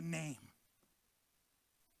just a name.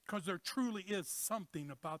 Because there truly is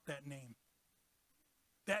something about that name.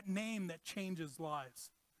 That name that changes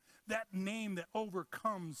lives. That name that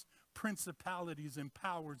overcomes principalities and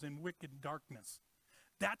powers and wicked darkness.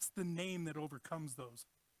 That's the name that overcomes those.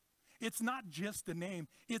 It's not just a name,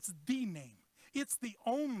 it's the name. It's the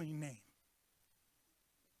only name.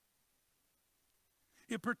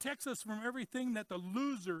 It protects us from everything that the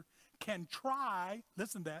loser can try,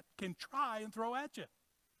 listen to that, can try and throw at you.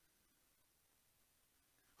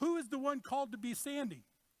 Who is the one called to be standing?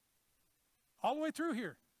 All the way through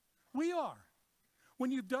here. We are.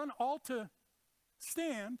 When you've done all to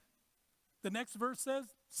stand, the next verse says,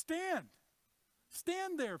 stand.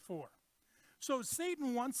 Stand therefore. So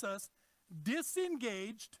Satan wants us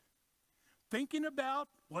disengaged, thinking about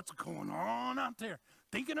what's going on out there,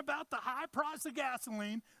 thinking about the high price of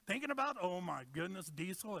gasoline, thinking about, oh my goodness,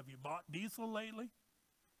 diesel. Have you bought diesel lately?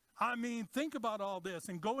 I mean, think about all this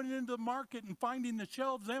and going into the market and finding the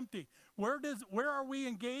shelves empty. Where are we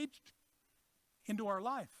engaged? Into our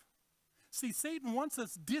life. See, Satan wants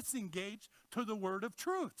us disengaged to the word of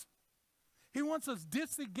truth. He wants us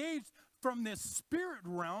disengaged from this spirit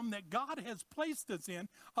realm that God has placed us in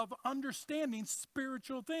of understanding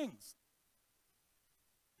spiritual things.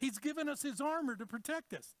 He's given us his armor to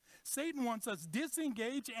protect us. Satan wants us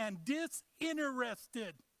disengaged and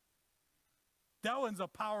disinterested. That one's a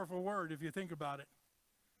powerful word if you think about it.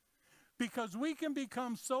 Because we can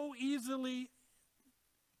become so easily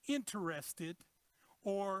interested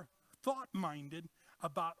or thought-minded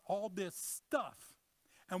about all this stuff.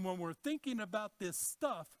 And when we're thinking about this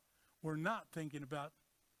stuff, we're not thinking about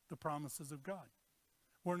the promises of God.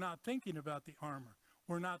 We're not thinking about the armor.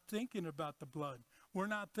 We're not thinking about the blood. We're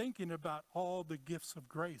not thinking about all the gifts of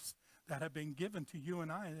grace that have been given to you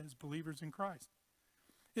and I as believers in Christ.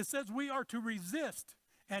 It says we are to resist,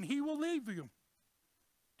 and he will leave you.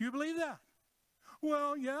 Do you believe that?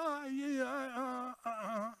 Well,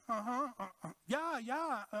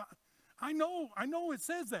 I know it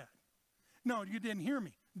says that. No, you didn't hear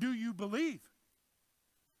me. Do you believe?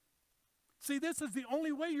 See, this is the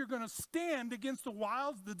only way you're going to stand against the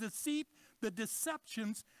wiles, the deceit, the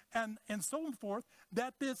deceptions, and so forth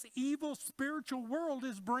that this evil spiritual world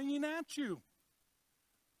is bringing at you.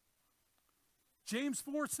 James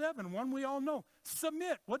 4:7, one we all know.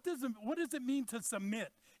 Submit. What does it mean to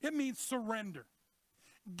submit? It means surrender.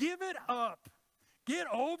 Give it up. Get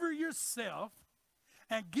over yourself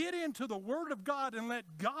and get into the Word of God and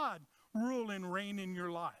let God rule and reign in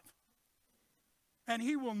your life. And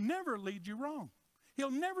he will never lead you wrong.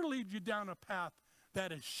 He'll never lead you down a path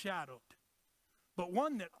that is shadowed, but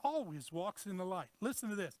one that always walks in the light. Listen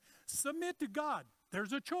to this. Submit to God.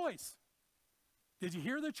 There's a choice. Did you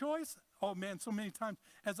hear the choice? Oh man, so many times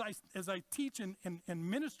as I teach and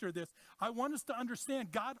minister this, I want us to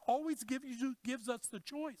understand God always gives us the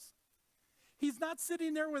choice. He's not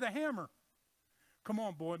sitting there with a hammer. Come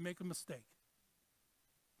on, boy, make a mistake.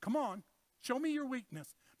 Come on, show me your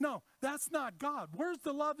weakness. No, that's not God. Where's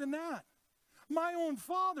the love in that? My own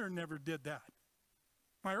father never did that.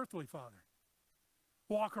 My earthly father.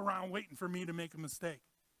 Walk around waiting for me to make a mistake.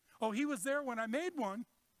 Oh, he was there when I made one.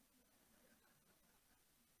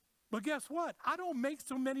 But guess what? I don't make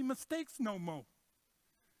so many mistakes no more.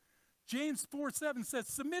 James 4:7 says,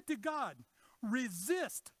 submit to God.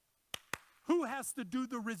 Resist. Who has to do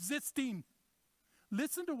the resisting?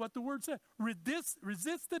 Listen to what the word said.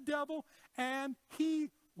 Resist the devil and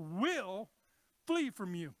he will flee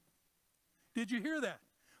from you. Did you hear that?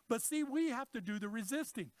 But see, we have to do the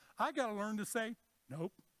resisting. I got to learn to say,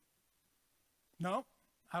 nope. No,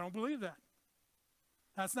 I don't believe that.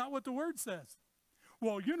 That's not what the word says.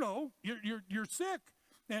 Well, you know, you're sick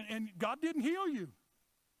and God didn't heal you.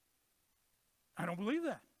 I don't believe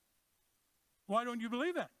that. Why don't you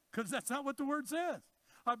believe that? Because that's not what the word says.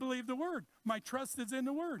 I believe the word. My trust is in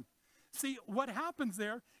the word. See, what happens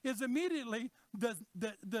there is immediately the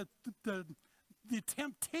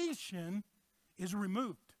temptation is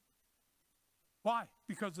removed. Why?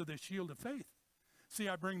 Because of the shield of faith. See,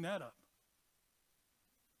 I bring that up.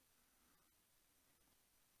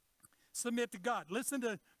 Submit to God. Listen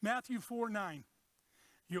to Matthew 4:9.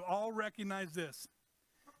 You all recognize this.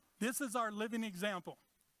 This is our living example.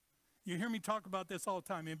 You hear me talk about this all the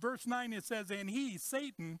time. In verse 9 it says, and he,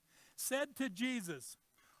 Satan, said to Jesus,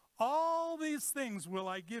 all these things will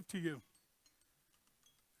I give to you.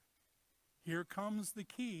 Here comes the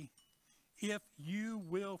key. If you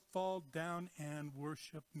will fall down and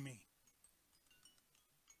worship me.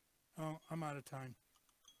 Oh, I'm out of time.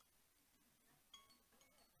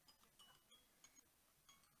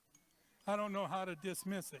 I don't know how to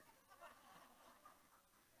dismiss it.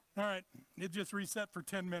 All right, it just reset for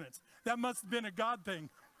 10 minutes. That must have been a God thing.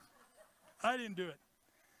 I didn't do it.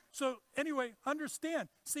 So anyway, understand.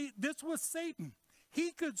 See, this was Satan.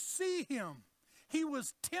 He could see him. He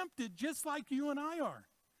was tempted just like you and I are.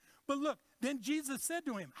 But look, then Jesus said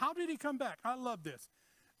to him, how did he come back? I love this.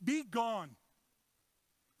 Be gone.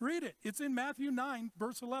 Read it. It's in Matthew 9,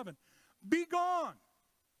 verse 11. Be gone.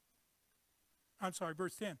 I'm sorry,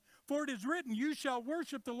 verse 10. For it is written, you shall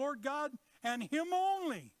worship the Lord God and him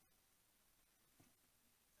only.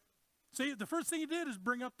 See, the first thing he did is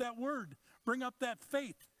bring up that word, bring up that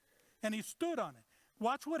faith, and he stood on it.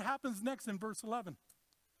 Watch what happens next in verse 11.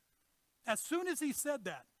 As soon as he said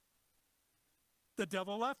that, the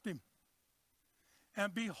devil left him.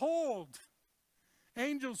 And behold,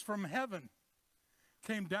 angels from heaven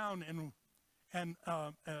came down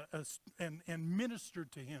and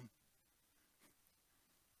ministered to him.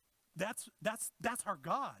 That's our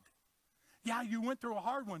God. Yeah, you went through a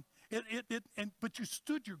hard one, but you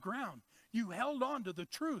stood your ground. You held on to the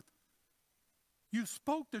truth. You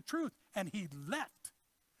spoke the truth, and he left.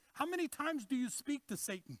 How many times do you speak to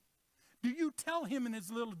Satan? Do you tell him and his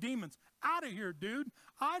little demons, out of here, dude.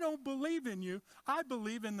 I don't believe in you. I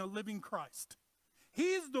believe in the living Christ.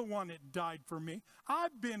 He's the one that died for me.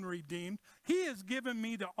 I've been redeemed. He has given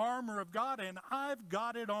me the armor of God, and I've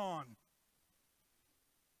got it on.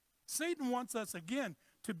 Satan wants us, again,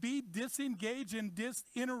 to be disengaged and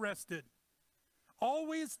disinterested.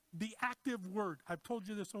 Always the active word. I've told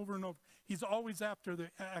you this over and over. He's always after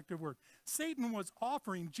the active word. Satan was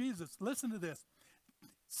offering Jesus, listen to this.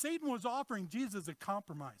 Satan was offering Jesus a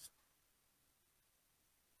compromise.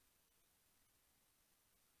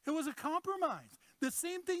 It was a compromise. The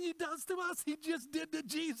same thing he does to us, he just did to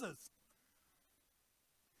Jesus.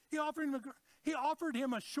 He offered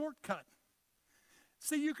him a shortcut.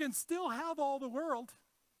 See, you can still have all the world,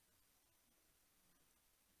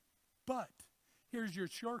 but here's your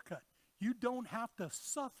shortcut. You don't have to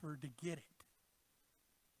suffer to get it.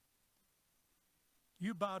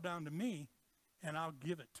 You bow down to me, and I'll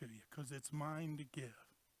give it to you because it's mine to give.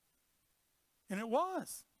 And it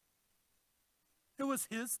was. It was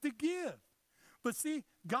his to give. But see,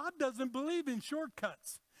 God doesn't believe in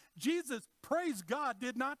shortcuts. Jesus, praise God,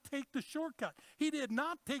 did not take the shortcut. He did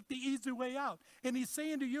not take the easy way out. And he's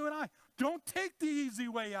saying to you and I, don't take the easy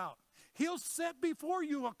way out. He'll set before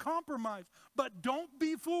you a compromise, but don't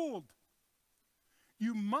be fooled.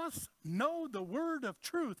 You must know the word of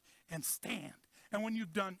truth and stand. And when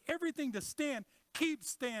you've done everything to stand, keep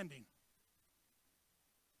standing.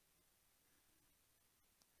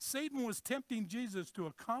 Satan was tempting Jesus to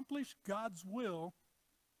accomplish God's will,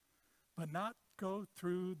 but not go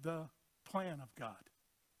through the plan of God.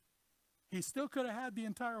 He still could have had the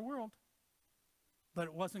entire world, but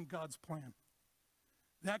it wasn't God's plan.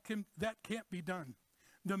 That can't be done.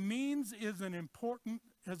 The means is as important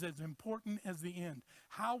as the end.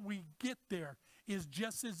 How we get there is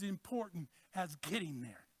just as important as getting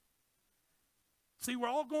there. See, we're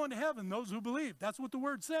all going to heaven, those who believe. That's what the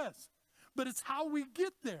word says. But it's how we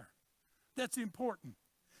get there that's important.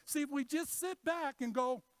 See, if we just sit back and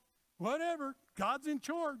go, whatever, God's in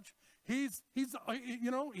charge. He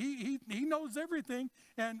knows everything,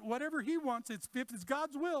 and whatever he wants, if it's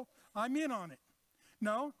God's will, I'm in on it.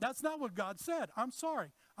 No, that's not what God said. I'm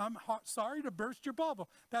sorry. I'm sorry to burst your bubble.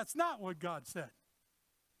 That's not what God said.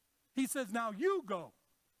 He says, now you go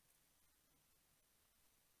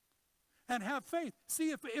and have faith. See,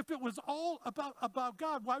 if it was all about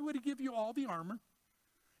God, why would he give you all the armor?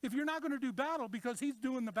 If you're not going to do battle because he's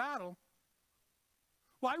doing the battle,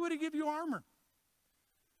 why would he give you armor?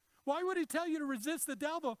 Why would he tell you to resist the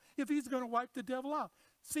devil if he's going to wipe the devil out?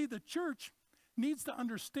 See, the church needs to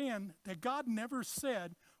understand that God never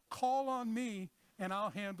said, call on me and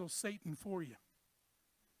I'll handle Satan for you.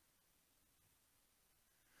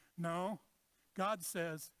 No, God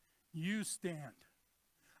says, you stand.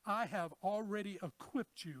 I have already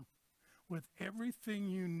equipped you with everything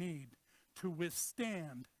you need to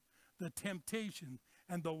withstand the temptation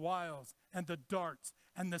and the wiles and the darts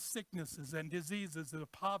and the sicknesses and diseases and the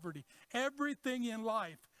poverty. Everything in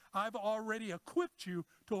life, I've already equipped you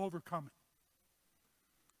to overcome it.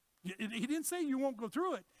 He didn't say you won't go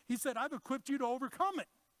through it. He said, I've equipped you to overcome it.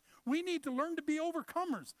 We need to learn to be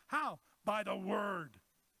overcomers. How? By the word.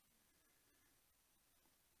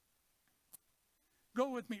 Go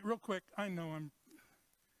with me real quick. I know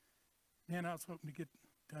I was hoping to get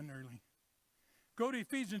done early. Go to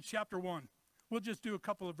Ephesians chapter 1. We'll just do a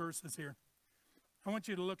couple of verses here. I want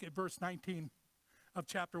you to look at verse 19 of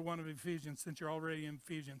chapter 1 of Ephesians, since you're already in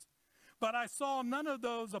Ephesians. But I saw none of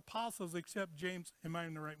those apostles except James. Am I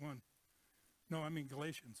in the right one? No, I mean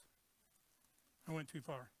Galatians. I went too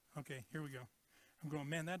far. Okay, here we go. I'm going,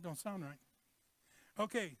 man, that don't sound right.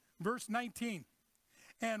 Okay, verse 19.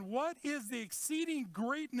 And what is the exceeding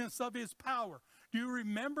greatness of his power? Do you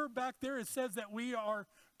remember back there it says that we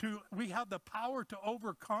have the power to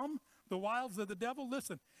overcome the wiles of the devil?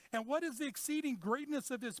 Listen, and what is the exceeding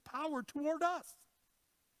greatness of his power toward us?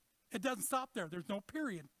 It doesn't stop there. There's no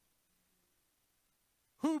period.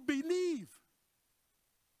 Who believe.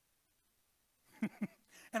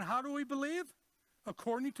 And how do we believe?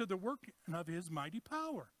 According to the working of his mighty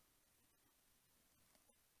power.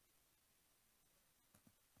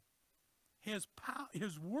 His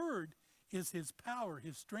word is his power,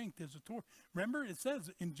 his strength, his authority. Remember, it says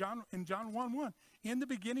in John 1:1, in the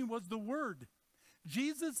beginning was the Word.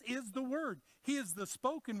 Jesus is the Word. He is the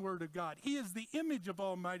spoken word of God. He is the image of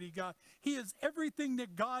Almighty God. He is everything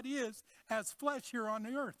that God is as flesh here on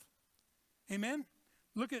the earth. Amen?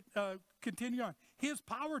 Look at, continue on. His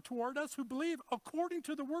power toward us who believe according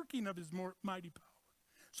to the working of his mighty power.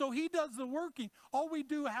 So he does the working. All we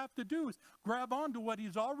have to do is grab onto what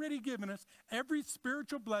he's already given us, every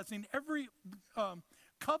spiritual blessing, every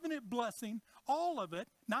covenant blessing, all of it,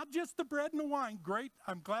 not just the bread and the wine. Great,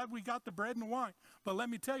 I'm glad we got the bread and the wine. But let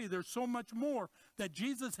me tell you, there's so much more that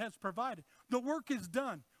Jesus has provided. The work is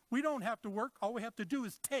done. We don't have to work. All we have to do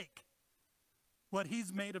is take what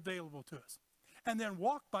he's made available to us and then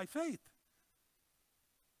walk by faith.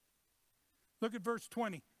 Look at verse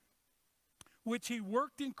 20. Which he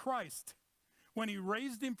worked in Christ when he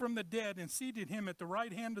raised him from the dead and seated him at the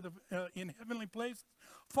right hand of in heavenly places,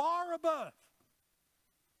 far above.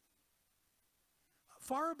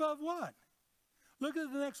 Far above what? Look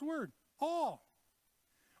at the next word. All.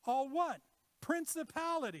 All what?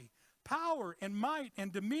 Principality, power, and might,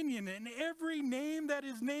 and dominion, and every name that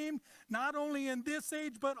is named, not only in this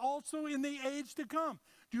age, but also in the age to come.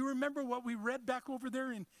 Do you remember what we read back over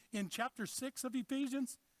there in chapter 6 of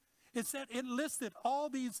Ephesians? It said, it listed all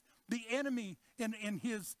these, the enemy and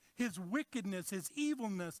his wickedness, his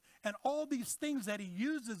evilness, and all these things that he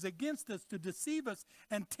uses against us to deceive us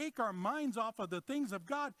and take our minds off of the things of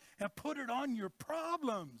God and put it on your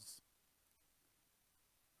problems.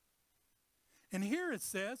 And here it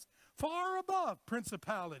says, far above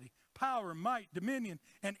principality, power, might, dominion,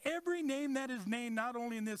 and every name that is named, not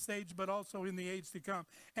only in this age, but also in the age to come.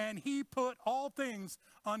 And he put all things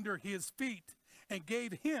under his feet and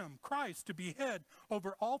gave him, Christ, to be head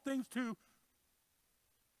over all things to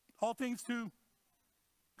All things to,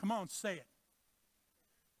 come on, say it.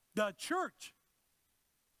 The church.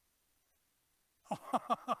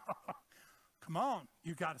 Come on,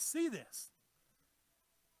 you got to see this.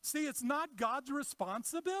 See, it's not God's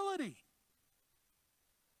responsibility.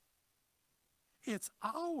 It's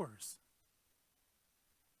ours.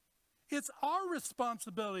 It's our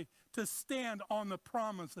responsibility to stand on the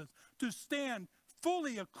promises, to stand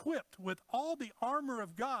fully equipped with all the armor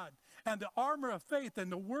of God and the armor of faith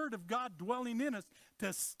and the word of God dwelling in us,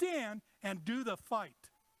 to stand and do the fight.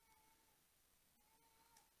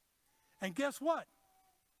 And guess what?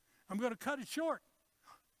 I'm going to cut it short.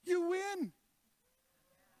 You win.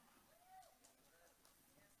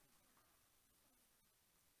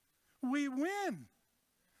 We win.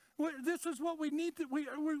 This is what we need to,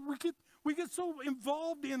 we get so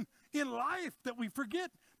involved in life that we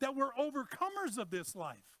forget that we're overcomers of this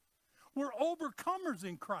life. We're overcomers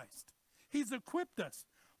in Christ. He's equipped us.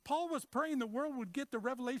 Paul was praying the world would get the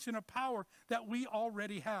revelation of power that we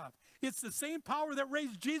already have. It's the same power that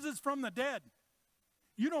raised Jesus from the dead.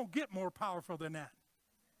 You don't get more powerful than that.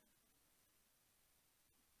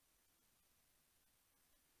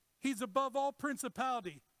 He's above all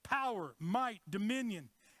principality, power, might, dominion.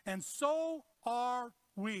 And so are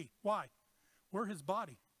we. Why? We're his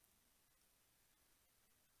body.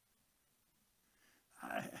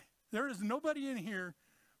 There is nobody in here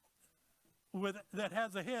that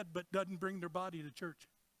has a head but doesn't bring their body to church.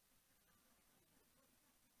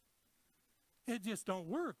 It just don't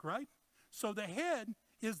work, right? So the head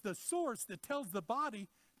is the source that tells the body,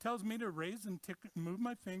 tells me to raise and move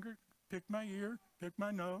my finger, pick my ear, pick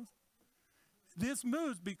my nose. This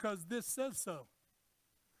moves because this says so.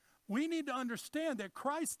 We need to understand that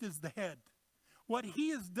Christ is the head. What he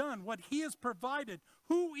has done, what he has provided,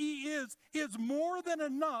 who he is more than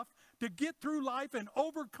enough to get through life and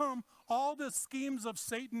overcome all the schemes of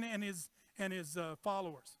Satan and his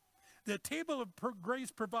followers. The table of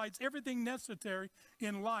grace provides everything necessary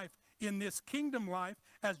in life, in this kingdom life,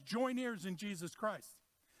 as joint heirs in Jesus Christ.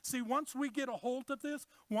 See, once we get a hold of this,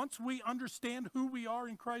 once we understand who we are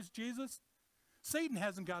in Christ Jesus, Satan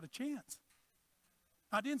hasn't got a chance.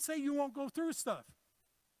 I didn't say you won't go through stuff.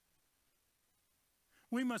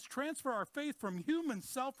 We must transfer our faith from human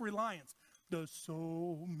self-reliance. The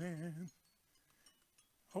soul man.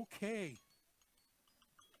 Okay.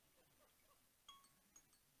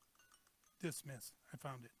 Dismiss. I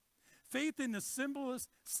found it. Faith in the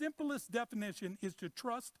simplest definition is to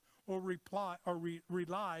trust or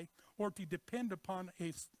rely or to depend upon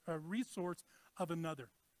a resource of another.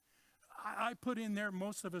 I put in there,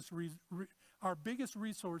 most of us, our biggest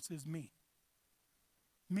resource is me.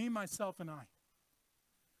 Me, myself, and I.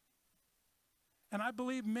 And I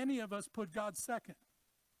believe many of us put God second.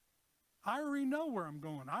 I already know where I'm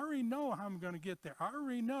going. I already know how I'm going to get there. I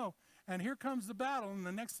already know. And here comes the battle. And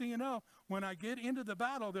the next thing you know, when I get into the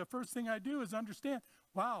battle, the first thing I do is understand,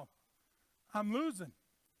 wow, I'm losing.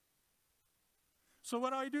 So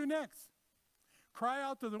what do I do next? Cry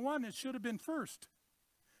out to the one that should have been first.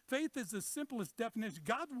 Faith is the simplest definition.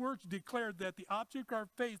 God's words declared that the object of our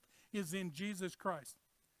faith is in Jesus Christ.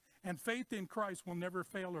 And faith in Christ will never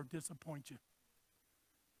fail or disappoint you.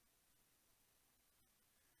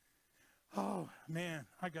 Oh, man,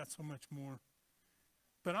 I got so much more.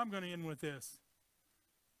 But I'm going to end with this.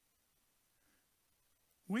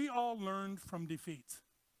 We all learned from defeats.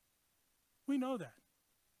 We know that.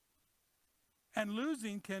 And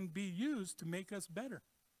losing can be used to make us better,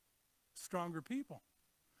 stronger people.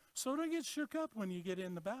 So don't get shook up when you get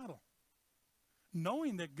in the battle.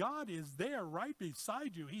 Knowing that God is there right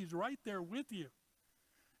beside you. He's right there with you.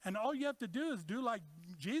 And all you have to do is do like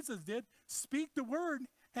Jesus did. Speak the word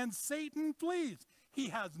and Satan flees. He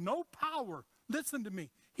has no power. Listen to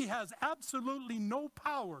me. He has absolutely no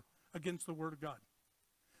power against the word of God.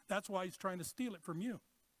 That's why he's trying to steal it from you.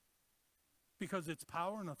 Because it's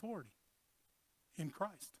power and authority in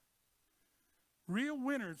Christ. Real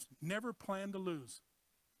winners never plan to lose.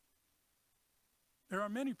 There are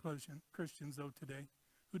many Christians, though, today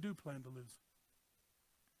who do plan to lose.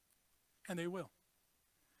 And they will.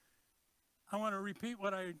 I want to repeat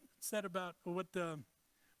what I said about what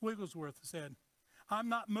Wigglesworth said. I'm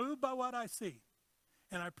not moved by what I see.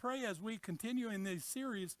 And I pray as we continue in this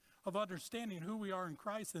series of understanding who we are in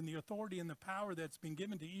Christ and the authority and the power that's been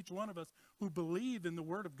given to each one of us who believe in the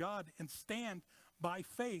Word of God and stand by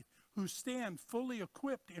faith, who stand fully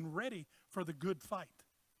equipped and ready for the good fight.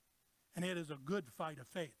 And it is a good fight of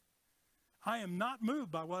faith. I am not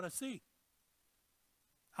moved by what I see.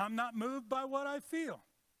 I'm not moved by what I feel.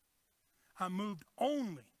 I'm moved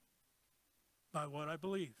only by what I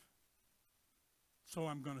believe. So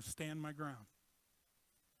I'm going to stand my ground.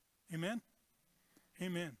 Amen?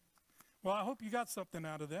 Amen. Well, I hope you got something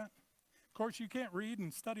out of that. Of course, you can't read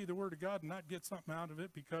and study the Word of God and not get something out of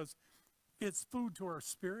it, because it's food to our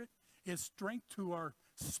spirit. It's strength to our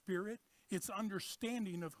spirit. It's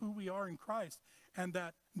understanding of who we are in Christ. And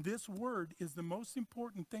that this Word is the most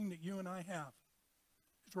important thing that you and I have.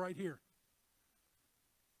 It's right here.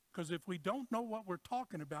 Because if we don't know what we're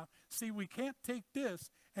talking about, see, we can't take this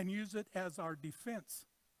and use it as our defense.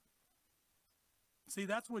 See,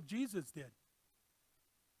 that's what Jesus did.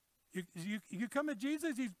 You come at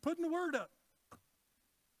Jesus, he's putting the Word up.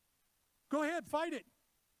 Go ahead, fight it.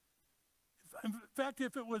 In fact,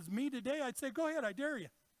 if it was me today, I'd say, go ahead, I dare you.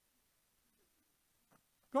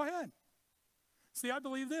 Go ahead. See, I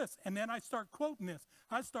believe this. And then I start quoting this.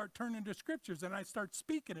 I start turning to scriptures, and I start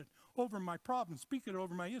speaking it over my problems, speaking it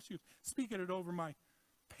over my issues, speaking it over my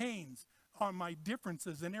pains, on my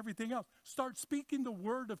differences and everything else. Start speaking the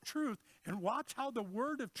word of truth, and watch how the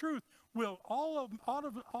word of truth will all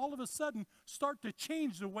of a sudden start to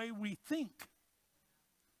change the way we think.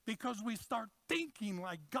 Because we start thinking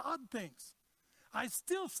like God thinks. I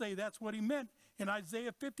still say that's what he meant in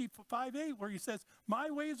Isaiah 55:8, where he says, my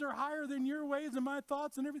ways are higher than your ways and my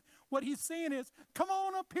thoughts and everything. What he's saying is, come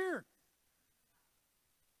on up here.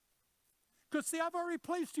 Because, see, I've already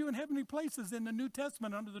placed you in heavenly places in the New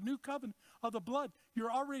Testament under the new covenant of the blood.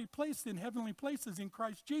 You're already placed in heavenly places in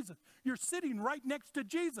Christ Jesus. You're sitting right next to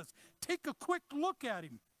Jesus. Take a quick look at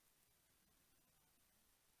him.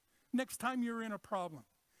 Next time you're in a problem,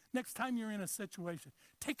 next time you're in a situation,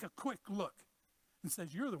 take a quick look and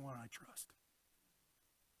says, you're the one I trust.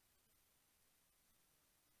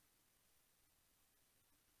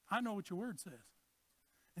 I know what your word says.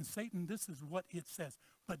 And Satan, this is what it says.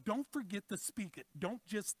 But don't forget to speak it. Don't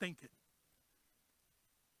just think it.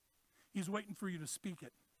 He's waiting for you to speak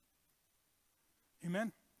it.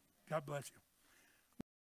 Amen? God bless you.